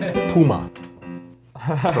 Puma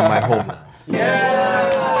from my homeland.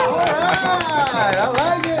 Yeah. All right. I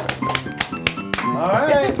like it. All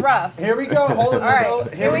right. This is rough. Here we go. Hold it. All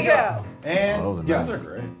right, here we go. And Oh, those go. are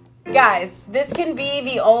nice. Guys, this can be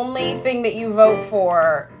the only thing that you vote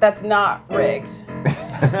for that's not rigged.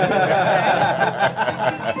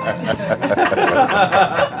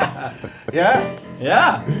 Yeah.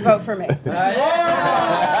 Yeah. Vote for me.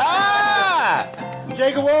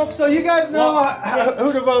 Jacob Wolf. So you guys know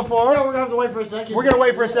who to vote for. Yeah, we're gonna have to wait for a second. We're gonna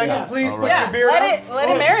wait for a second. Yeah. Please put Yeah, your beer out. let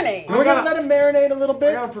it marinate. We're gonna let it marinate a little I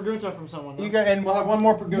bit. got a pregunta from someone. You got, and we'll have one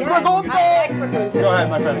more pregunta. I like preguntas. Go ahead,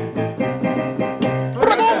 my friend.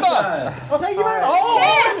 Preguntas! Oh, thank you very much.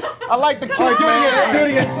 Oh, I like the All right, kid, man. do it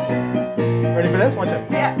again. Ready for this? Watch out.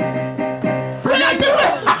 Yeah.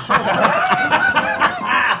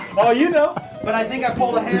 Oh, you know. But I think I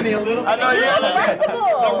pulled a hammy a little bit. I know, Flexible.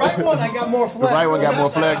 The right one, I got more flex. The right one got more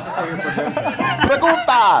flex.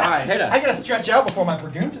 Preguntas! Hit us. I gotta stretch out before my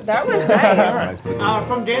preguntas. That was nice.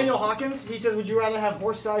 From Daniel Hawkins, he says, would you rather have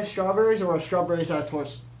horse-sized strawberries or a strawberry-sized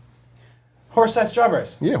horse? Horse-sized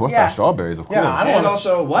strawberries. Yeah, horse-sized strawberries, of course. Yeah, I don't And want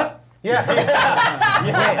also, what? Yeah.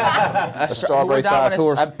 A strawberry-sized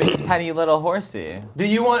horse. A big, tiny little horsey.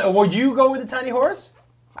 Would you go with a tiny horse?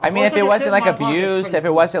 I mean, Also, if it just wasn't in like my pocket, abused, pretty if it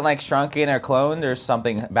wasn't like shrunken or cloned or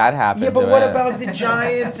something bad happened. Yeah, but to what it. about the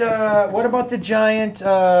giant? What about the giant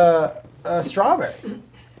strawberry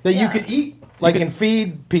that you could eat, and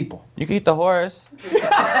feed people? You could eat the horse.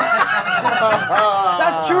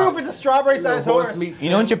 That's true if it's a strawberry-sized horse. meat You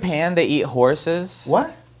know, in Japan they eat horses.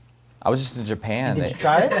 What? I was just in Japan. Did you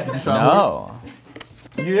try it? No,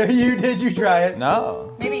 Yeah, you did. You try it? no.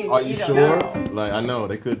 Maybe Are you don't sure? know. Like, I know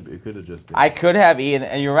it could have just been. I could have eaten,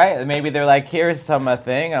 and you're right. Maybe they're like, "Here's some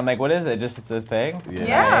thing." And I'm like, "What is it? Just it's a thing." Yeah. And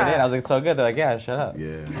Yeah. I ate it. I was like, "So good." They're like, "Yeah, shut up." Yeah.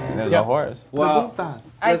 And there's Yep. a horse. Well,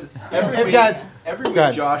 I- Hey, guys, every week go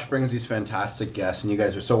ahead. Josh brings these fantastic guests, and you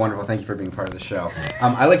guys are so wonderful. Thank you for being part of the show.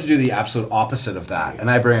 I like to do the absolute opposite of that,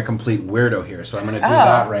 and I bring a complete weirdo here, so I'm going to do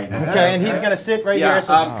that right now. Okay, and he's gonna sit right here,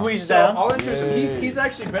 so squeeze down. I'll introduce him. He's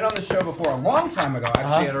actually been on the show before a long time ago,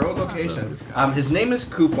 actually at our old location. His name is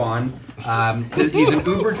Coupon. He's an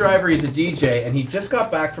Uber driver. He's a DJ, and he just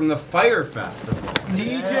got back from the Fire Festival.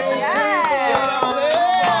 DJ.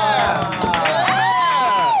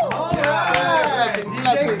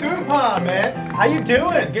 DJ Coupon, man. How you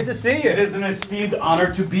doing? Good to see It you. is an esteemed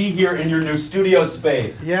honor to be here in your new studio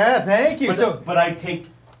space. Yeah, thank you. But, So, but I take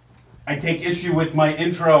issue with my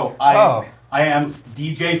intro. Oh. I am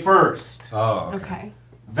DJ first, Oh. Okay.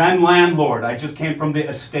 then landlord. I just came from the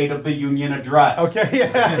Estate of the Union address. okay,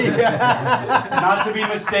 yeah. Not to be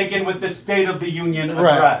mistaken with the State of the Union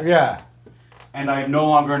Right, address. yeah. And I am no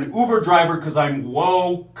longer an Uber driver because I'm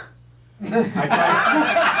woke.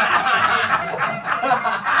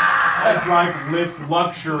 I drive Lyft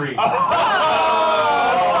luxury.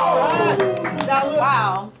 Now, look,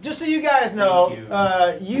 Wow. just so you guys know,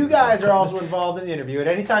 Thank you guys are also involved in the interview. At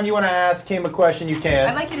any time you want to ask him a question, you can.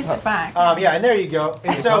 I'd like you to sit back. Yeah, and there you go.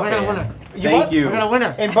 And so, We're gonna win it. Thank you. We're gonna win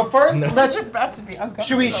it. And but first, It's let's about to be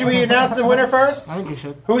uncomfortable. should we announce the winner first? I think you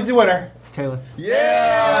should. Who's the winner? Taylor.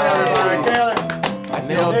 Yeah, Taylor. I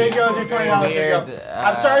feel There you go. Your $20. Here you go. weird,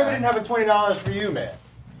 I'm sorry we didn't have a $20 for you, man.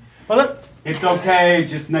 But look, It's okay.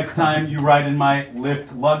 Just next time you ride in my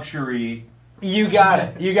Lyft luxury. you got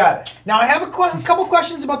it. You got it. Now I have a couple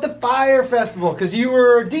questions about the Fire Festival because you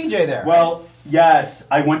were a DJ there. Well, yes,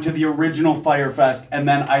 I went to the original Fire Fest and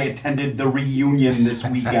then I attended the reunion this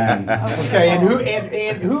weekend. Okay, and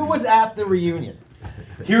who was at the reunion?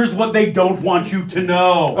 Here's what they don't want you to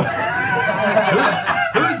know.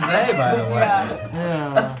 Who's they, by the way?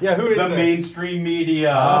 Yeah. Yeah, who is The that? mainstream media.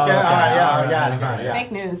 Okay, all right, yeah, I got it, yeah.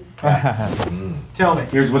 Fake news. Tell me.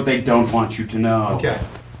 Here's what they don't want you to know. Okay.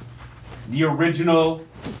 The original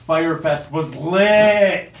Fire Fest was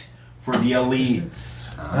lit for the elites.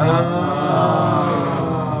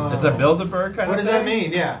 Is that Bilderberg kind What of does that thing?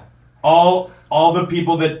 mean? Yeah. All the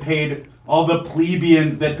people that paid, all the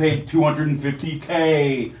plebeians that paid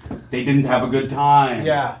 $250K, they didn't have a good time.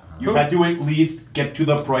 Yeah. You had to at least get to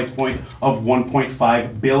the price point of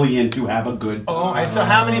 1.5 billion to have a good time. Oh, and so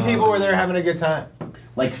how many people were there having a good time?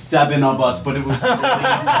 Like 7 of us, but it was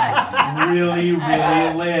really,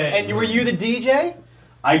 really lit. And were you the DJ?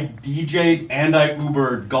 I DJ'd and I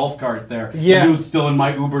Ubered golf cart there. Yeah. And it was still in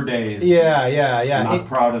my Uber days. Yeah. I'm not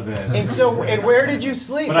proud of it. And so, and where did you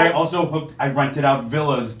sleep? But I also I rented out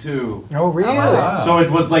villas too. Oh, really? wow. So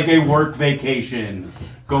it was like a work vacation.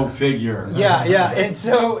 Go figure. Yeah, yeah. And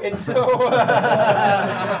so. Can't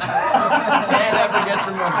ever get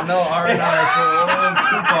some no R&R for one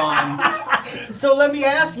coupon. So let me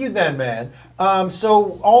ask you then, man.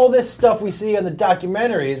 So all this stuff we see on the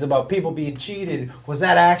documentaries about people being cheated, was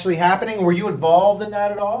that actually happening? Were you involved in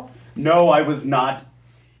that at all? No, I was not.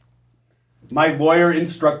 My lawyer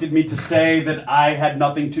instructed me to say that I had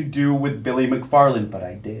nothing to do with Billy McFarland, but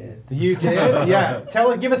I did. You did? Yeah.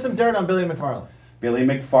 Give us some dirt on Billy McFarland. Billy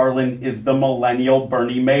McFarland is the millennial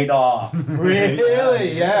Bernie Madoff.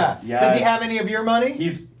 Really? Yeah. Yes. Does he have any of your money?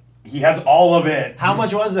 He has all of it. How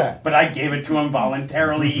much was that? But I gave it to him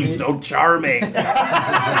voluntarily. He's so charming.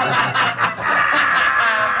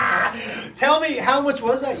 Tell me, how much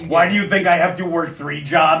was that you gave Why do you think I have to work 3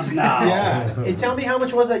 jobs now? Yeah. Hey, tell me how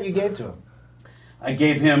much was that you gave to him? I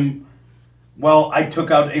gave him, well, I took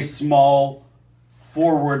out a small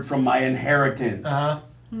forward from my inheritance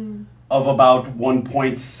of about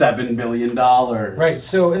 $1.7 billion. Right.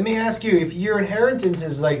 So let me ask you, if your inheritance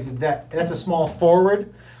is like that's a small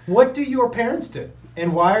forward, what do your parents do?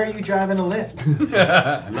 And why are you driving a Lyft?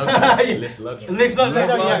 Lyft luxury.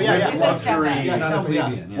 Yeah. Luxury. Yeah, Not tell a me, yeah.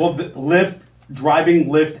 plebeian. Yeah. Well, driving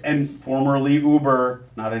Lyft and formerly Uber,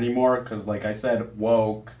 not anymore, because like I said,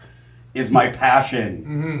 woke, is my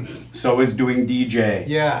passion. So is doing DJ.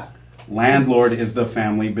 Yeah. Landlord is the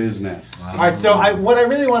family business. All right, so what I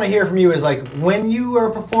really want to hear from you is like when you are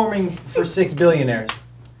performing for 6 billionaires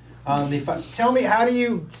on the tell me, how do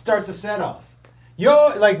you start the set off?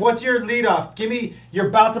 What's your lead off? You're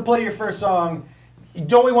about to play your first song.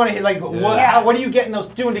 Don't we want to hear what are you getting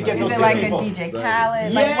doing to get those Is it 6 like people? a DJ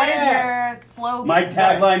Khaled? Yeah. Like, what is your slogan? My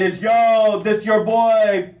tagline is, yo, this your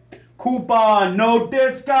boy, coupon, no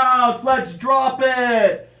discounts, let's drop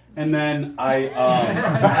it. And then No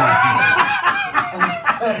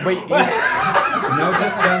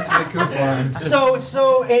discounts for the coupon. So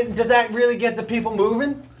does that really get the people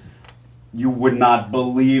moving? You would not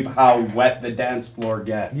believe how wet the dance floor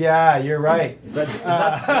gets. Yeah, you're right.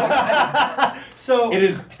 So It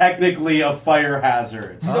is technically a fire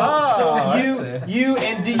hazard. you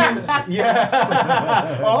and do you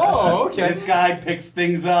yeah. Oh, okay. This guy picks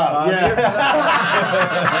things up. Yeah.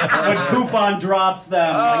 But coupon drops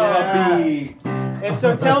them like a bee. And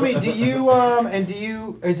so tell me,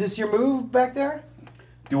 is this your move back there?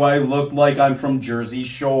 Do I look like I'm from Jersey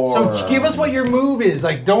Shore? So give us what your move is.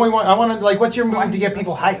 Like, what's your move to get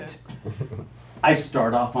people hyped? I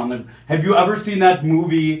start off on the... Have you ever seen that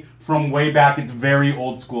movie from way back? It's very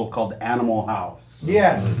old school, called Animal House.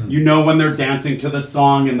 Yes. You know when they're dancing to the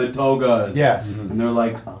song in the togas? Yes. And they're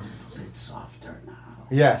like, a little bit softer now.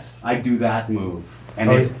 Yes. I do that move. And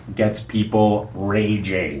it gets people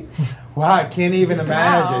raging. Wow, I can't even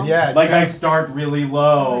imagine. Wow. Yeah. Like I start really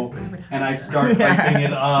low, and I start hyping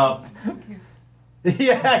it up.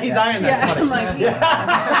 Yeah, he's eyeing that. Yeah,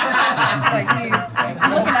 I'm like, he's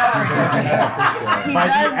looking out for you.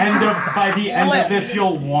 By the end of this,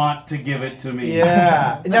 you'll want to give it to me.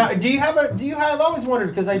 Yeah. Now, I've always wondered,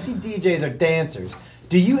 because I see DJs are dancers.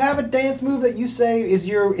 Do you have a dance move that you say is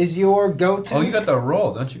your go-to? Oh, you got the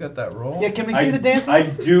roll. Don't you got that roll? Yeah, can we see the dance move? I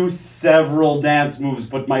do several dance moves,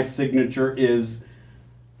 but my signature is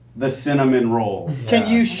the cinnamon roll. Can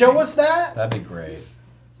you show us that? That'd be great.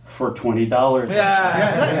 For $20.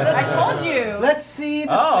 Yeah. I told you. Let's see the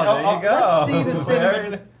there you go. Let's see the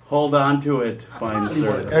cinnamon. Hold on to it, fine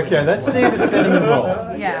sir. Okay, let's see the cinnamon roll.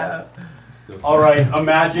 Yeah. All right,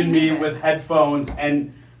 imagine me with headphones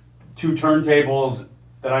and 2 turntables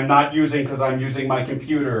that I'm not using because I'm using my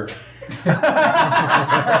computer. No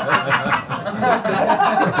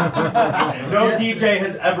DJ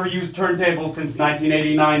has ever used turntables since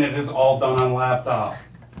 1989. It is all done on laptop.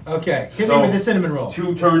 Okay, hit So- me with the cinnamon roll.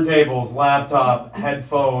 2 turntables, laptop,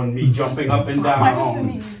 headphone, me jumping up and down,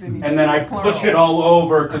 and then I push it all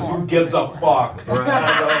over because who gives a fuck? And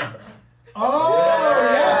I go, Oh,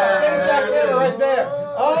 yeah, finish that there, right there.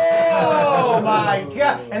 Oh my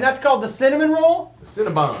God! And that's called the cinnamon roll.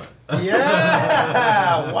 Cinnabon.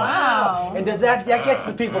 Yeah! Wow! And that gets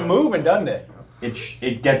the people moving, doesn't it?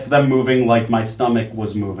 it gets them moving like my stomach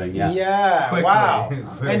was moving. Yeah. Yeah! Quickly. Wow!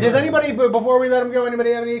 And does anybody, before we let him go,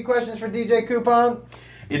 anybody have any questions for DJ Coupon?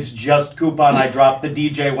 It's just Coupon. I dropped the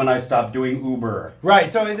DJ when I stopped doing Uber. Right.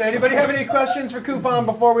 So, does anybody have any questions for Coupon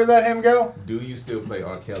before we let him go? Do you still play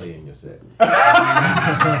R. Kelly in your set?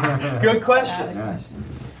 Good question.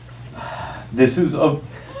 This is a.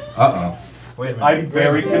 Wait a minute. I'm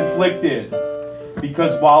very conflicted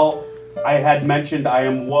because while I had mentioned I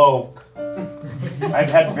am woke, I've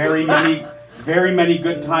had very many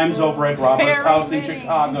good times over at Robert's Very house in many.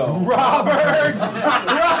 Chicago. Robert.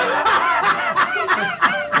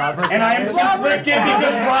 And I am conflicted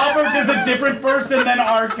because Robert is a different person than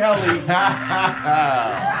R. Kelly.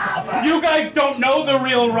 You guys don't know the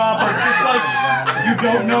real Robert, just like you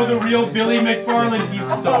don't know the real Billy McFarland. He's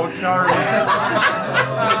so charming.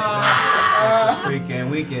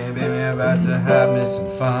 Weekend, baby, I'm about to have me some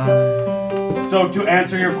fun. So to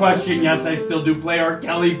answer your question, yes, I still do play R.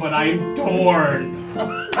 Kelly, but I'm torn.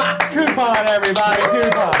 Coupon, everybody.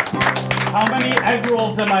 Coupon. How many egg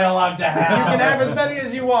rolls am I allowed to have? You can have as many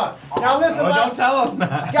as you want. Now listen, Don't tell him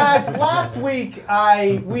that. guys. Last week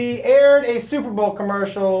we aired a Super Bowl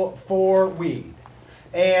commercial for weed,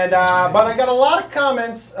 and but I got a lot of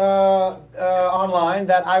comments online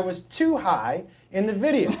that I was too high in the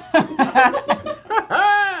video.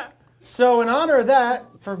 So in honor of that,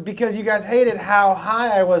 because you guys hated how high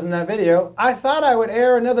I was in that video, I thought I would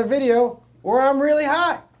air another video where I'm really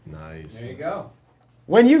high. Nice. There you go.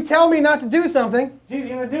 When you tell me not to do something, He's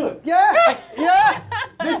gonna do it. yeah, yeah.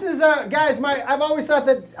 This is guys. I've always thought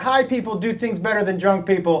that high people do things better than drunk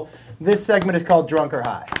people. This segment is called Drunk or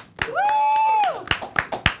High.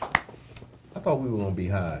 I thought we were gonna be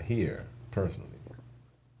high here, personally.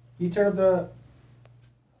 You turn up the.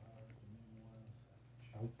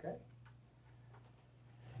 Okay.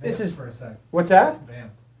 This is. For a sec. What's that?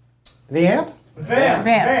 Vamp. The amp?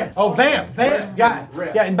 Vamp. Oh, vamp, guys.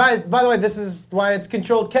 Yeah, and by the way, this is why it's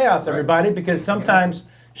controlled chaos, everybody, because sometimes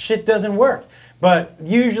shit doesn't work. But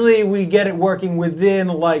usually we get it working within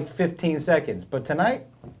like 15 seconds. But tonight,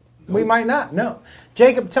 we might not. No.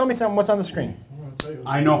 Jacob, tell me something. What's on the screen?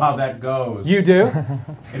 I know how that goes. You do?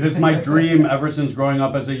 It is my dream ever since growing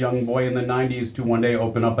up as a young boy in the 90s to one day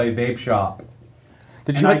open up a vape shop.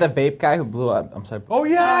 Did you And meet the vape guy who blew up? I'm sorry. Oh,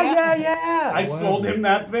 yeah. I sold him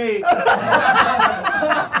that vape.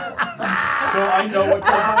 So I know what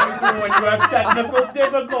you're going through when you have technical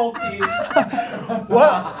difficulties.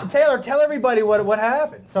 Well, Taylor, tell everybody what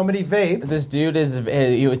happened. Somebody vaped. This dude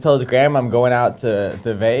he told his grandma I'm going out to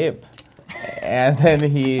vape. And then I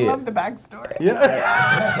he... love the backstory.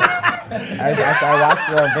 I watched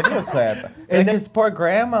the video clip. And his poor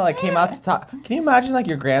grandma like came out to talk. Can you imagine like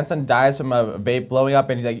your grandson dies from a vape blowing up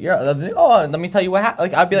and he's like, let me tell you what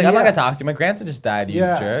happened. Like I'd be like, I'm not gonna talk to you. My grandson just died, you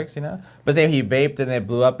jerks, you know? But say he vaped and it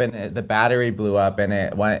blew up and the battery blew up and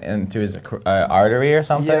it went into his artery or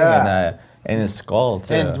something and in his skull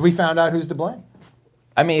too. And we found out who's to blame.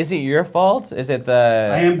 I mean, is it your fault? Is it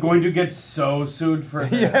the... I am going to get so sued for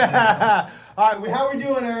this. Yeah. All right, how are we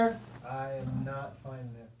doing, Aaron? I am not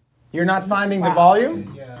finding it. You're not finding the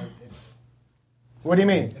volume? Yeah, it's... What do you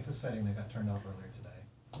mean? It's a setting that got turned off earlier today.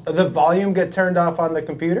 The volume get turned off on the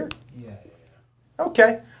computer? Yeah.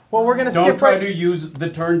 Okay. Well, we're gonna Don't skip try right. to use the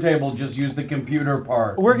turntable. Just use the computer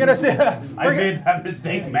part. We're gonna see. I made that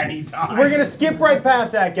mistake many times. We're gonna skip right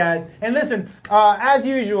past that, guys. And listen, as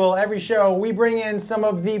usual, every show we bring in some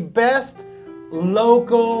of the best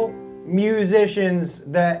local musicians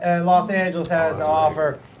that Los Angeles has to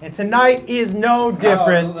offer. And tonight is no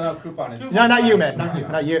different. No, coupon is. No, not you, man. Not you.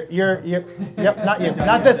 Not you. Yep, not you.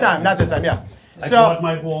 Not this time. Not this time. Yeah. I bought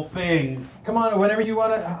my whole thing. Come on, whenever you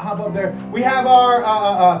want to hop up there. We have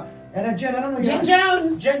our and Jen. I don't know. Jen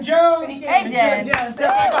Jones. Jen Jones. Hey, Jen. Step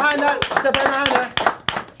right behind that. Step right behind there.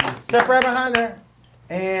 Step right behind there.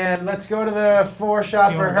 And let's go to the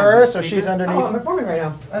 4-shot for her, so she's underneath. Oh, I'm performing right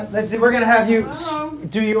now. We're gonna have you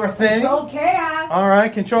do your thing. Control chaos. All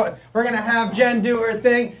right, control. We're gonna have Jen do her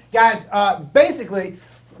thing, guys. Basically,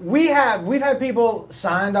 we've had people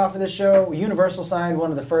signed off of this show. Universal signed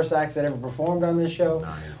one of the first acts that ever performed on this show.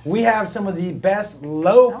 Nice. We have some of the best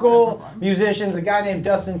local musicians. A guy named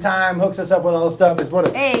Dustin Time hooks us up with all the stuff. Is one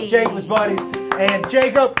of Jacob's buddies. And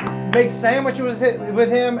Jacob makes sandwiches with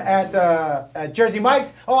him at Jersey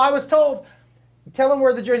Mike's. Oh, I was told. Tell them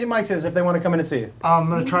where the Jersey Mike's is if they want to come in and see you. I'm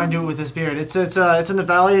gonna try and do it with this beard. It's in the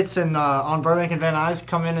Valley. It's on Burbank and Van Nuys.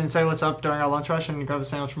 Come in and say what's up during our lunch rush and grab a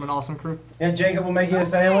sandwich from an awesome crew. And Jacob will make you a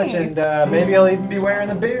sandwich, and maybe he'll even be wearing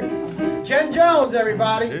the beard. Jen Jones,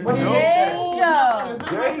 everybody. What do you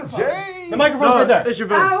JJ. The microphone's right there. It's your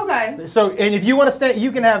booth. Oh, okay. So, and if you want to stay,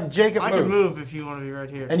 you can have Jacob I move. can move if you want to be right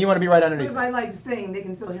here. And you want to be right But underneath. if I like to sing, they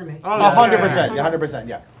can still hear me. 100%. 100%.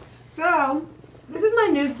 Yeah. So, this is my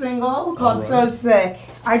new single called So Sick.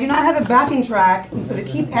 I do not have a backing track, so to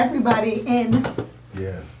keep everybody in,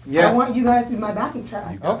 I want you guys to be my backing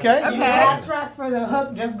track. Okay. The backtrack for the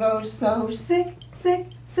hook just goes so sick, sick,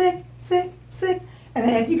 sick, sick, sick. And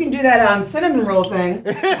then if you can do that cinnamon roll thing, and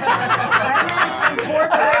then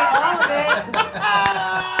incorporate all of it.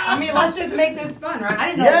 I mean, let's just make this fun, right?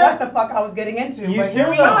 I didn't know what the fuck I was getting into, but here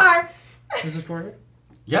we are. Is this working?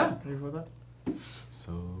 Yeah. Can you put that?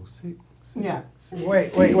 So sick. Yeah.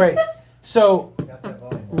 Wait. So,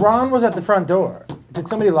 Ron was at the front door. Did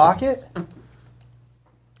somebody lock it?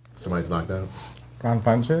 Somebody's knocked out. Ron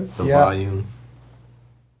punches? The volume.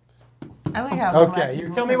 I like how Okay, you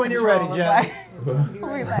tell me when you're ready, Jen.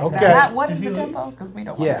 Okay. Okay. What is the tempo? Because we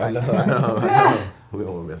don't want Yeah. to. We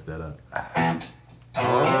don't want to mess that up.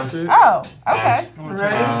 Oh, shit. Oh, okay.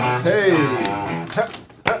 Ready? Hey.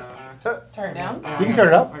 Turn it down. You can turn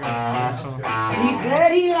it up. He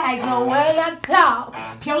said he likes the way I talk,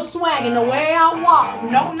 pure swag and the way I walk.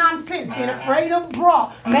 No nonsense, ain't afraid of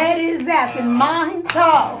brawl. Mad his ass and mine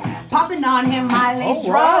talk. Popping on him, Miley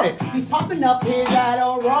right. Strauss. He's popping up his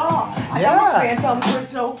Adderall. I got my Phantom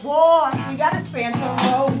Crystal Quartz. He got his Phantom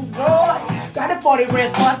Rolls Royce. Got a 40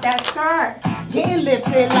 rip off that skirt. Getting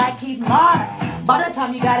lifted like Keith Mark. By the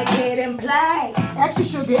time you got a kid and play, extra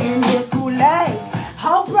sugar in his Kool-Aid.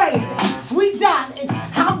 Oh baby, sweet darling,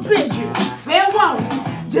 how bid you? Fair warning,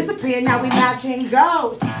 disappear now we matching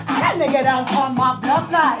ghosts. That nigga don't call my bluff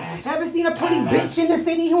like. Ever seen a pretty bitch in the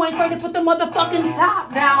city who ain't afraid to put the motherfucking top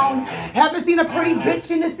down? Ever seen a pretty bitch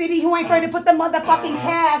in the city who ain't afraid to put the motherfucking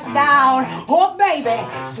cash down? Oh baby,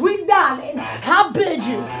 sweet darling, how bid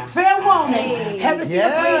you? Fair warning, ever seen a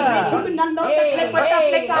pretty bitch who can know the flick with the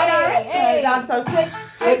flick on her wrist? 'Cause I'm so sick,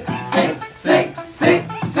 sick, sick, sick, sick,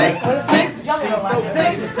 sick, sick. Sick, sick,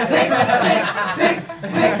 sick, sick,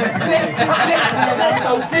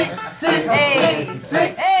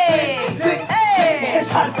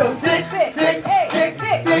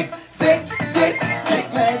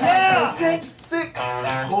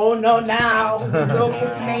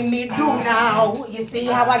 now. You see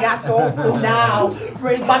how I got soul food now.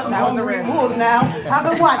 Raised by some hungry wolves now. I've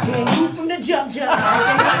been watching you from the jump. But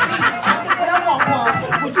I want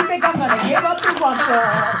one. Would you think I'm gonna give up the run for?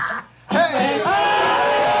 Hey!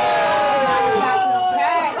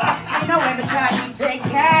 You know every time you take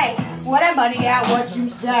K. Well, that money out what you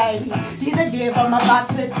say. Either give I'm about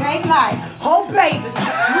to take life. Oh, baby,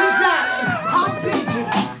 sweet darling, I'll bid you.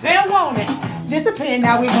 Fair warning. Disappear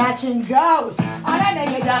now we matching ghosts. All that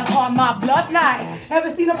nigga done called my bloodline. Ever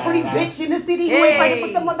seen a pretty bitch in the city who ain't afraid to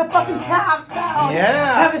put the motherfucking top down?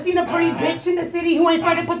 Yeah. Ever seen a pretty bitch in the city who ain't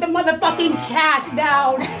afraid to put the motherfucking cash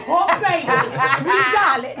down? Oh, baby, sweet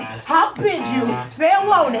darling, I'll bid you. Fair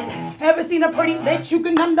warning. Ever seen a pretty bitch you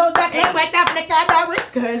can undo that ain't wet that flick out that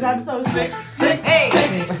wrist? Cause I'm so sick, sick,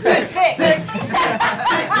 sick, sick, sick, sick, sick,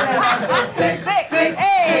 sick, sick, sick,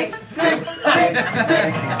 hey, sick, sick, sick,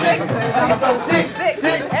 sick, I'm so sick,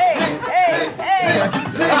 sick, hey, hey, hey,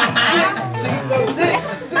 sick, she's so sick,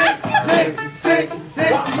 sick, sick, sick,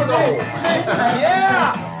 sick,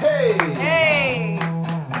 yeah, hey, hey,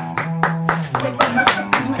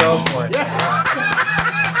 Let's go for it.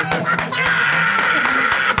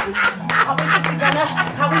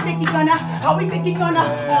 How we think he gonna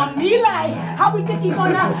on me like? How we think he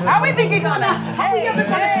gonna? How we think he gonna? How we ever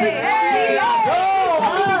gonna speak on me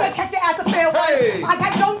like? Catch your ass a fair one. I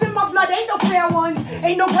got Jones in my blood, ain't no fair ones.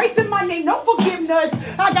 Ain't no grace in my name, no forgiveness.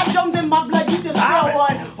 I got Jones in my blood, you just fair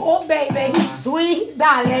one. Oh baby, sweet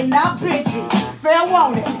darling, I bid you. Fair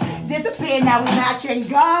warning. Disappear now we matching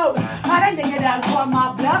ghosts. All that nigga done for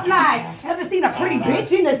my bloodline. Ever seen a pretty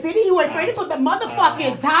bitch in the city who ain't afraid to put the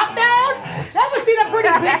motherfucking top down? Ever seen a pretty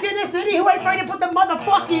bitch in the city who ain't afraid to put the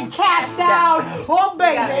motherfucking cash down? Oh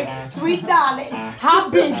baby, sweet darling, I'll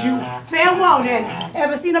bend you. Fair warning.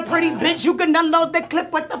 Ever seen a pretty bitch who can unload the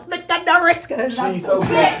clip with the flick of the wrist? Cause I'm so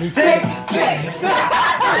sick, sick, sick, sick,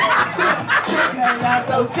 I'm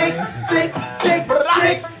so sick, sick, sick,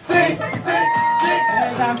 sick, sick, sick.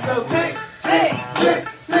 I'm so sick, sick, sick,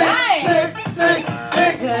 sick, sick, sick,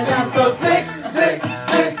 sick. I'm so sick, sick,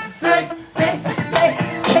 sick, sick, sick, sick,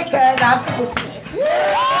 sick. Cause I'm so sick.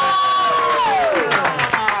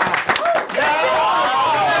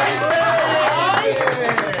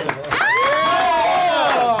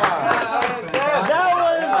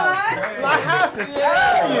 I have to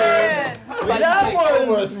tell you, that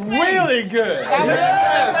was really good.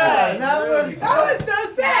 That was so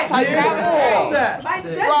sick.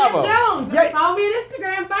 Bravo. Jones. Yeah. Follow me on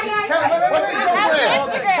Instagram. Bye guys.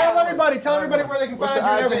 Tell everybody where they can find you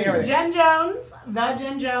and everything. Jen Jones, the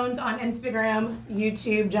Jen Jones on Instagram,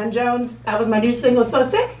 YouTube, Jen Jones. That was my new single, So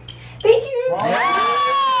Sick. Thank you.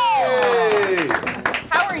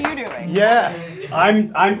 How are you doing? Yeah.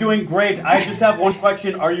 I'm doing great. I just have one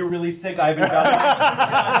question. Are you really sick? I haven't done it.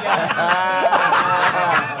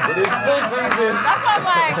 It is flu season. That's what I'm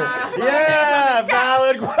like. Yeah,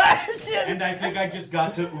 valid question. And I think I just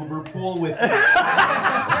got to Uber pool with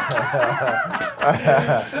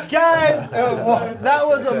Guys, that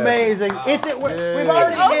was amazing.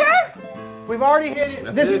 We've already hit it.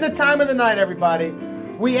 This is the time of the night, everybody.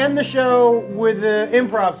 We end the show with the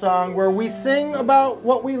improv song where we sing about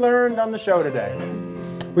what we learned on the show today.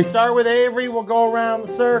 We start with Avery. We'll go around the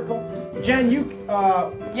circle. Jen, you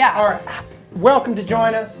are welcome to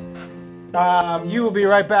join us. You will be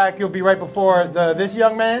right back. You'll be right before this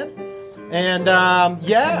young man. And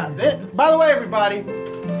by the way, everybody,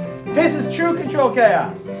 this is True Control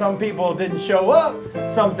Chaos. Some people didn't show up.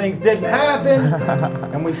 Some things didn't happen.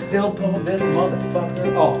 And we still pulled this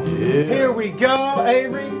motherfucker off. Yeah. Here we go,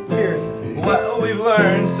 Avery Pearson. Well, we've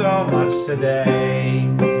learned so much today.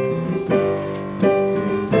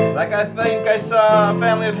 Like I think I saw a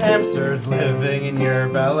family of hamsters living in your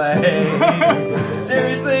ballet.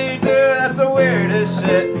 Seriously, dude, that's the weirdest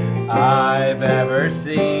shit I've ever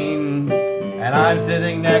seen. And I'm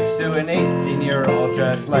sitting next to an 18-year-old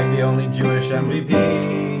dressed like the only Jewish MVP.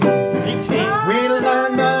 18. We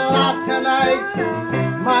learned a lot tonight.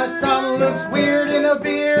 My son looks weird in a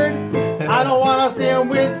beard. I don't want to see him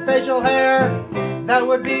with facial hair. That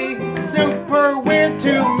would be super weird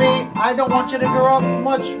to me. I don't want you to grow up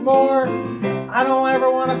much more. I don't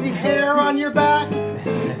ever want to see hair on your back.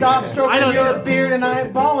 Stop stroking your beard and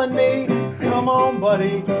eyeballing me. Come on,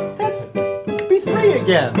 buddy. Let's be 3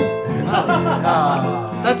 again.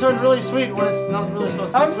 That turned really sweet when it's not really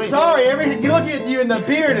supposed to be I'm sweet. sorry. Look at you in the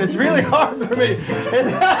beard, and it's really hard for me.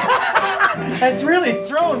 It's really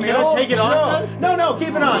thrown me You gonna off take it the off show. then? No, keep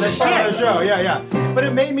it on. It's part of the show. Yeah. But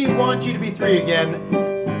it made me want you to be 3 again.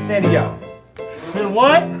 Sandy, go. Then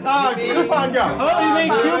what? Oh, coupon, go. Oh, you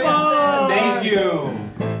made coupon. Thank you.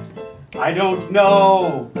 I don't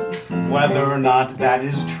know whether or not that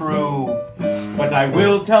is true. But I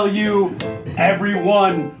will tell you,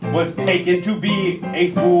 everyone was taken to be a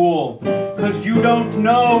fool. Because you don't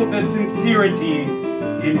know the sincerity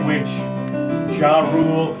in which Ja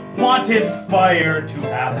Rule wanted fire to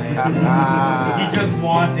happen. He just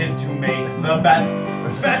wanted to make the best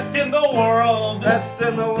in the world. Best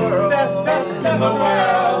in the world. Best in the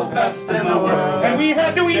world. Best in the world. And we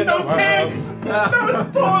had to eat those pigs. Those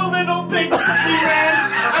poor little pigs. We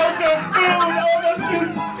ran out of food. All those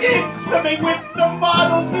cute pigs swimming with the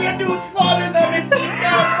models. We had to slaughter them and eat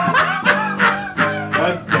them.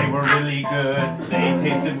 But they were really good. They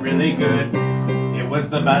tasted really good. It was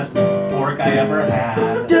the best pork I ever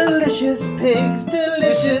had. Delicious pigs,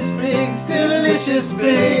 delicious pigs, delicious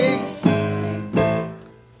pigs.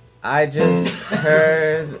 I just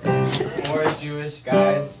heard 4 Jewish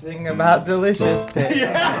guys sing about delicious pigs.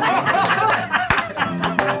 And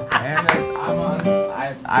it's,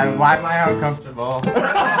 why am I uncomfortable?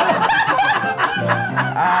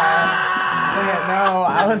 No,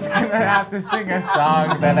 I was gonna have to sing a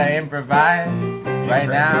song that I improvised right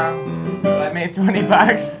now. I made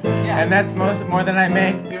 $20, and that's more than I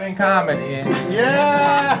make doing comedy.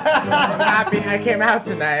 Yeah! I'm happy I came out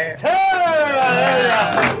tonight.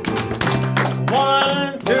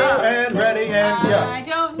 1, 2, and ready and go. I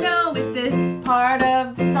don't know if this part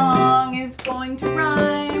of the song is going to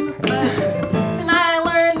rhyme, but tonight I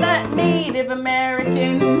learned that Native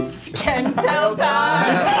Americans can tell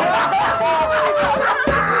time.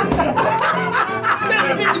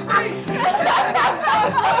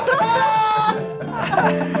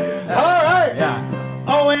 All right. Yeah.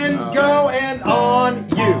 Owen, go and on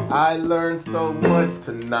you. I learned so much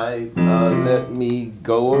tonight. Let me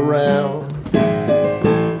go around.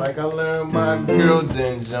 Like I learned my girl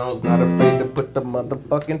Jen Jones, not afraid to put the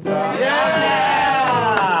motherfucking time.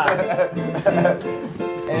 Yeah.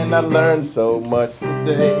 And I learned so much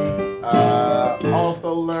today.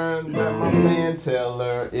 Also learned that my man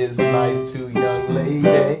Taylor is nice to young lady.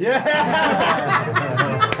 Yeah.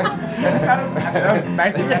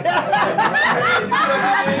 Nice to meet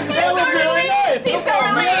That was really nice. He's so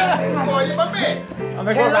relieved. My man.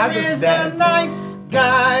 Taylor is a nice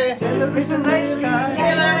guy. Taylor is a nice guy.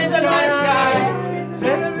 Taylor is a nice guy.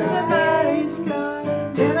 Taylor is a nice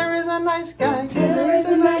guy. Taylor is a nice guy. Taylor is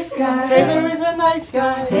a nice guy. Taylor is a nice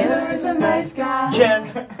guy. Taylor is a nice guy. Jen,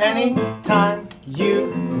 anytime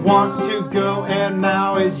you want to go, and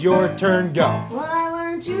now is your turn. Go. What I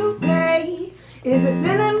learned today is a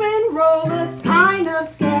cinnamon roll looks kind of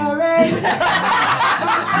scary.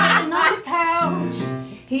 Sitting on the couch,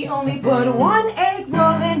 he only put 1 egg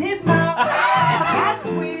roll in his mouth. That's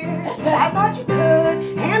weird. I thought you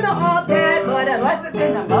could handle all that, but it must have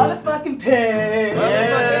been a motherfucking pig.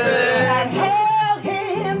 That held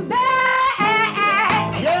him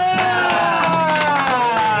back. Yeah.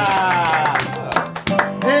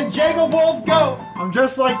 And Jago Wolf, go. I'm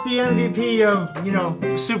just like the MVP of,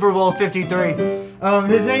 Super Bowl 53.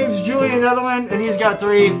 His name's Julian Edelman, and he's got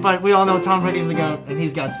 3, but we all know Tom Brady's the GOAT, and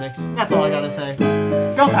he's got 6. That's all I gotta say.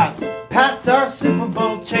 Go Pats! Pats are Super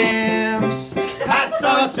Bowl champs. Pats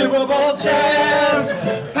are Super Bowl champs.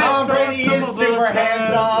 Tom Brady is super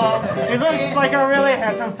handsome. He looks like a really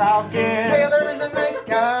handsome Falcon. Taylor is a nice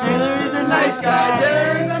guy. Taylor is a nice guy.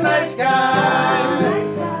 Taylor is a nice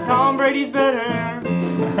guy. Tom Brady's better.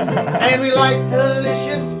 And we like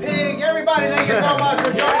delicious pig. Everybody, thank you so much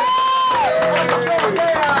for joining us.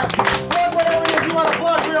 Plug whatever it is you want to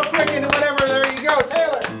plug real quick into whatever. There you go,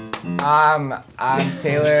 Taylor. I'm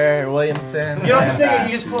Taylor Williamson. You don't have to sing it.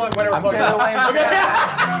 You just plug whatever. I'm Taylor Williamson.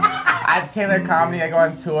 At Taylor Comedy, I go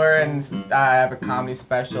on tour and I have a comedy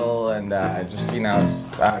special, and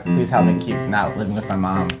please help me keep not living with my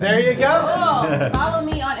mom. There you go. Cool. Follow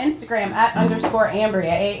me on Instagram at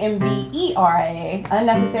 _Ambria, AMBERIA.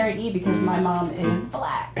 Unnecessary E because my mom is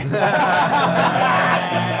black.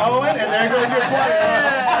 Owen, and there goes your 20.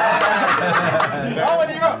 Owen,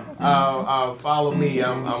 here you go. Follow me.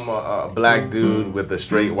 I'm a black dude with a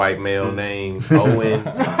straight white male name. Owen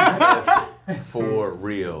Smith, for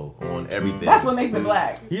real on everything. That's what makes it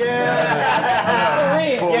black. Yeah. For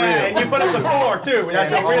real. For Yeah, real. and you put up the 4 too.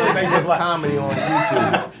 That's what really makes it black. Comedy on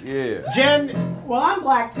YouTube. Yeah. Jen. Well, I'm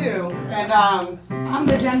black too, and I'm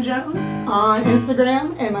the Jen Jones on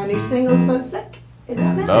Instagram, and my new single "So Sick" is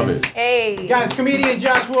out now. Love it. Hey. Guys,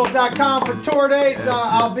 comedianjoshwolf.com for tour dates.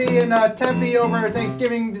 I'll be in Tempe over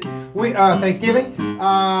Thanksgiving, Valentine's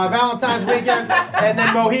weekend, and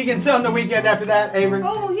then Mohegan Sun the weekend after that. Avery.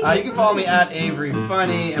 You can follow me at Avery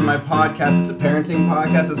Funny and my podcast. It's a parenting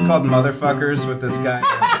podcast. It's called Motherfuckers with this guy,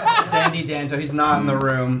 Sam Andy Danto. He's not in the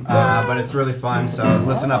room, but it's really fun. So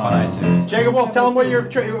listen up on iTunes. Jacob Wolf, tell him where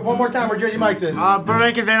one more time where Jersey Mike's is.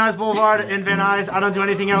 Burbank and Van Nuys Boulevard in Van Nuys. I don't do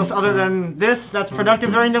anything else other than this. That's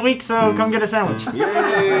productive during the week, so come get a sandwich.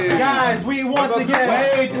 Guys, we once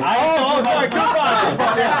again. Wait, sorry.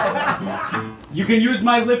 Goodbye. you can use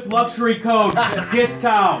my Lyft luxury code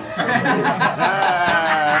discount.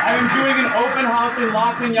 I am doing an open house in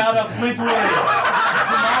La Cañada,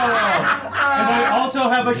 Flintwood tomorrow. And I also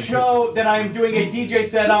have a show that I am doing a DJ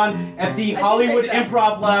set on at the Hollywood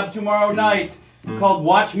Improv Lab tomorrow night called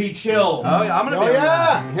Watch Me Chill. Oh yeah, I'm gonna be. Oh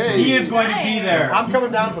yeah. He is going to be there. I'm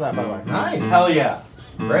coming down for that, by the way. Nice. Hell yeah.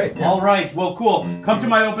 Great. All right, well, cool. Come to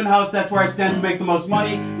my open house. That's where I stand to make the most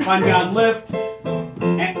money. Find me on Lyft.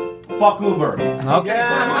 And fuck Uber. Okay.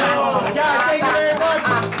 Guys, thank you very much.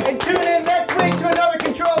 And tune in next week to another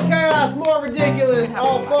Control Chaos. More ridiculous,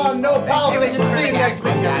 all fun, no politics. We'll see you next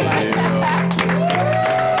week, everybody.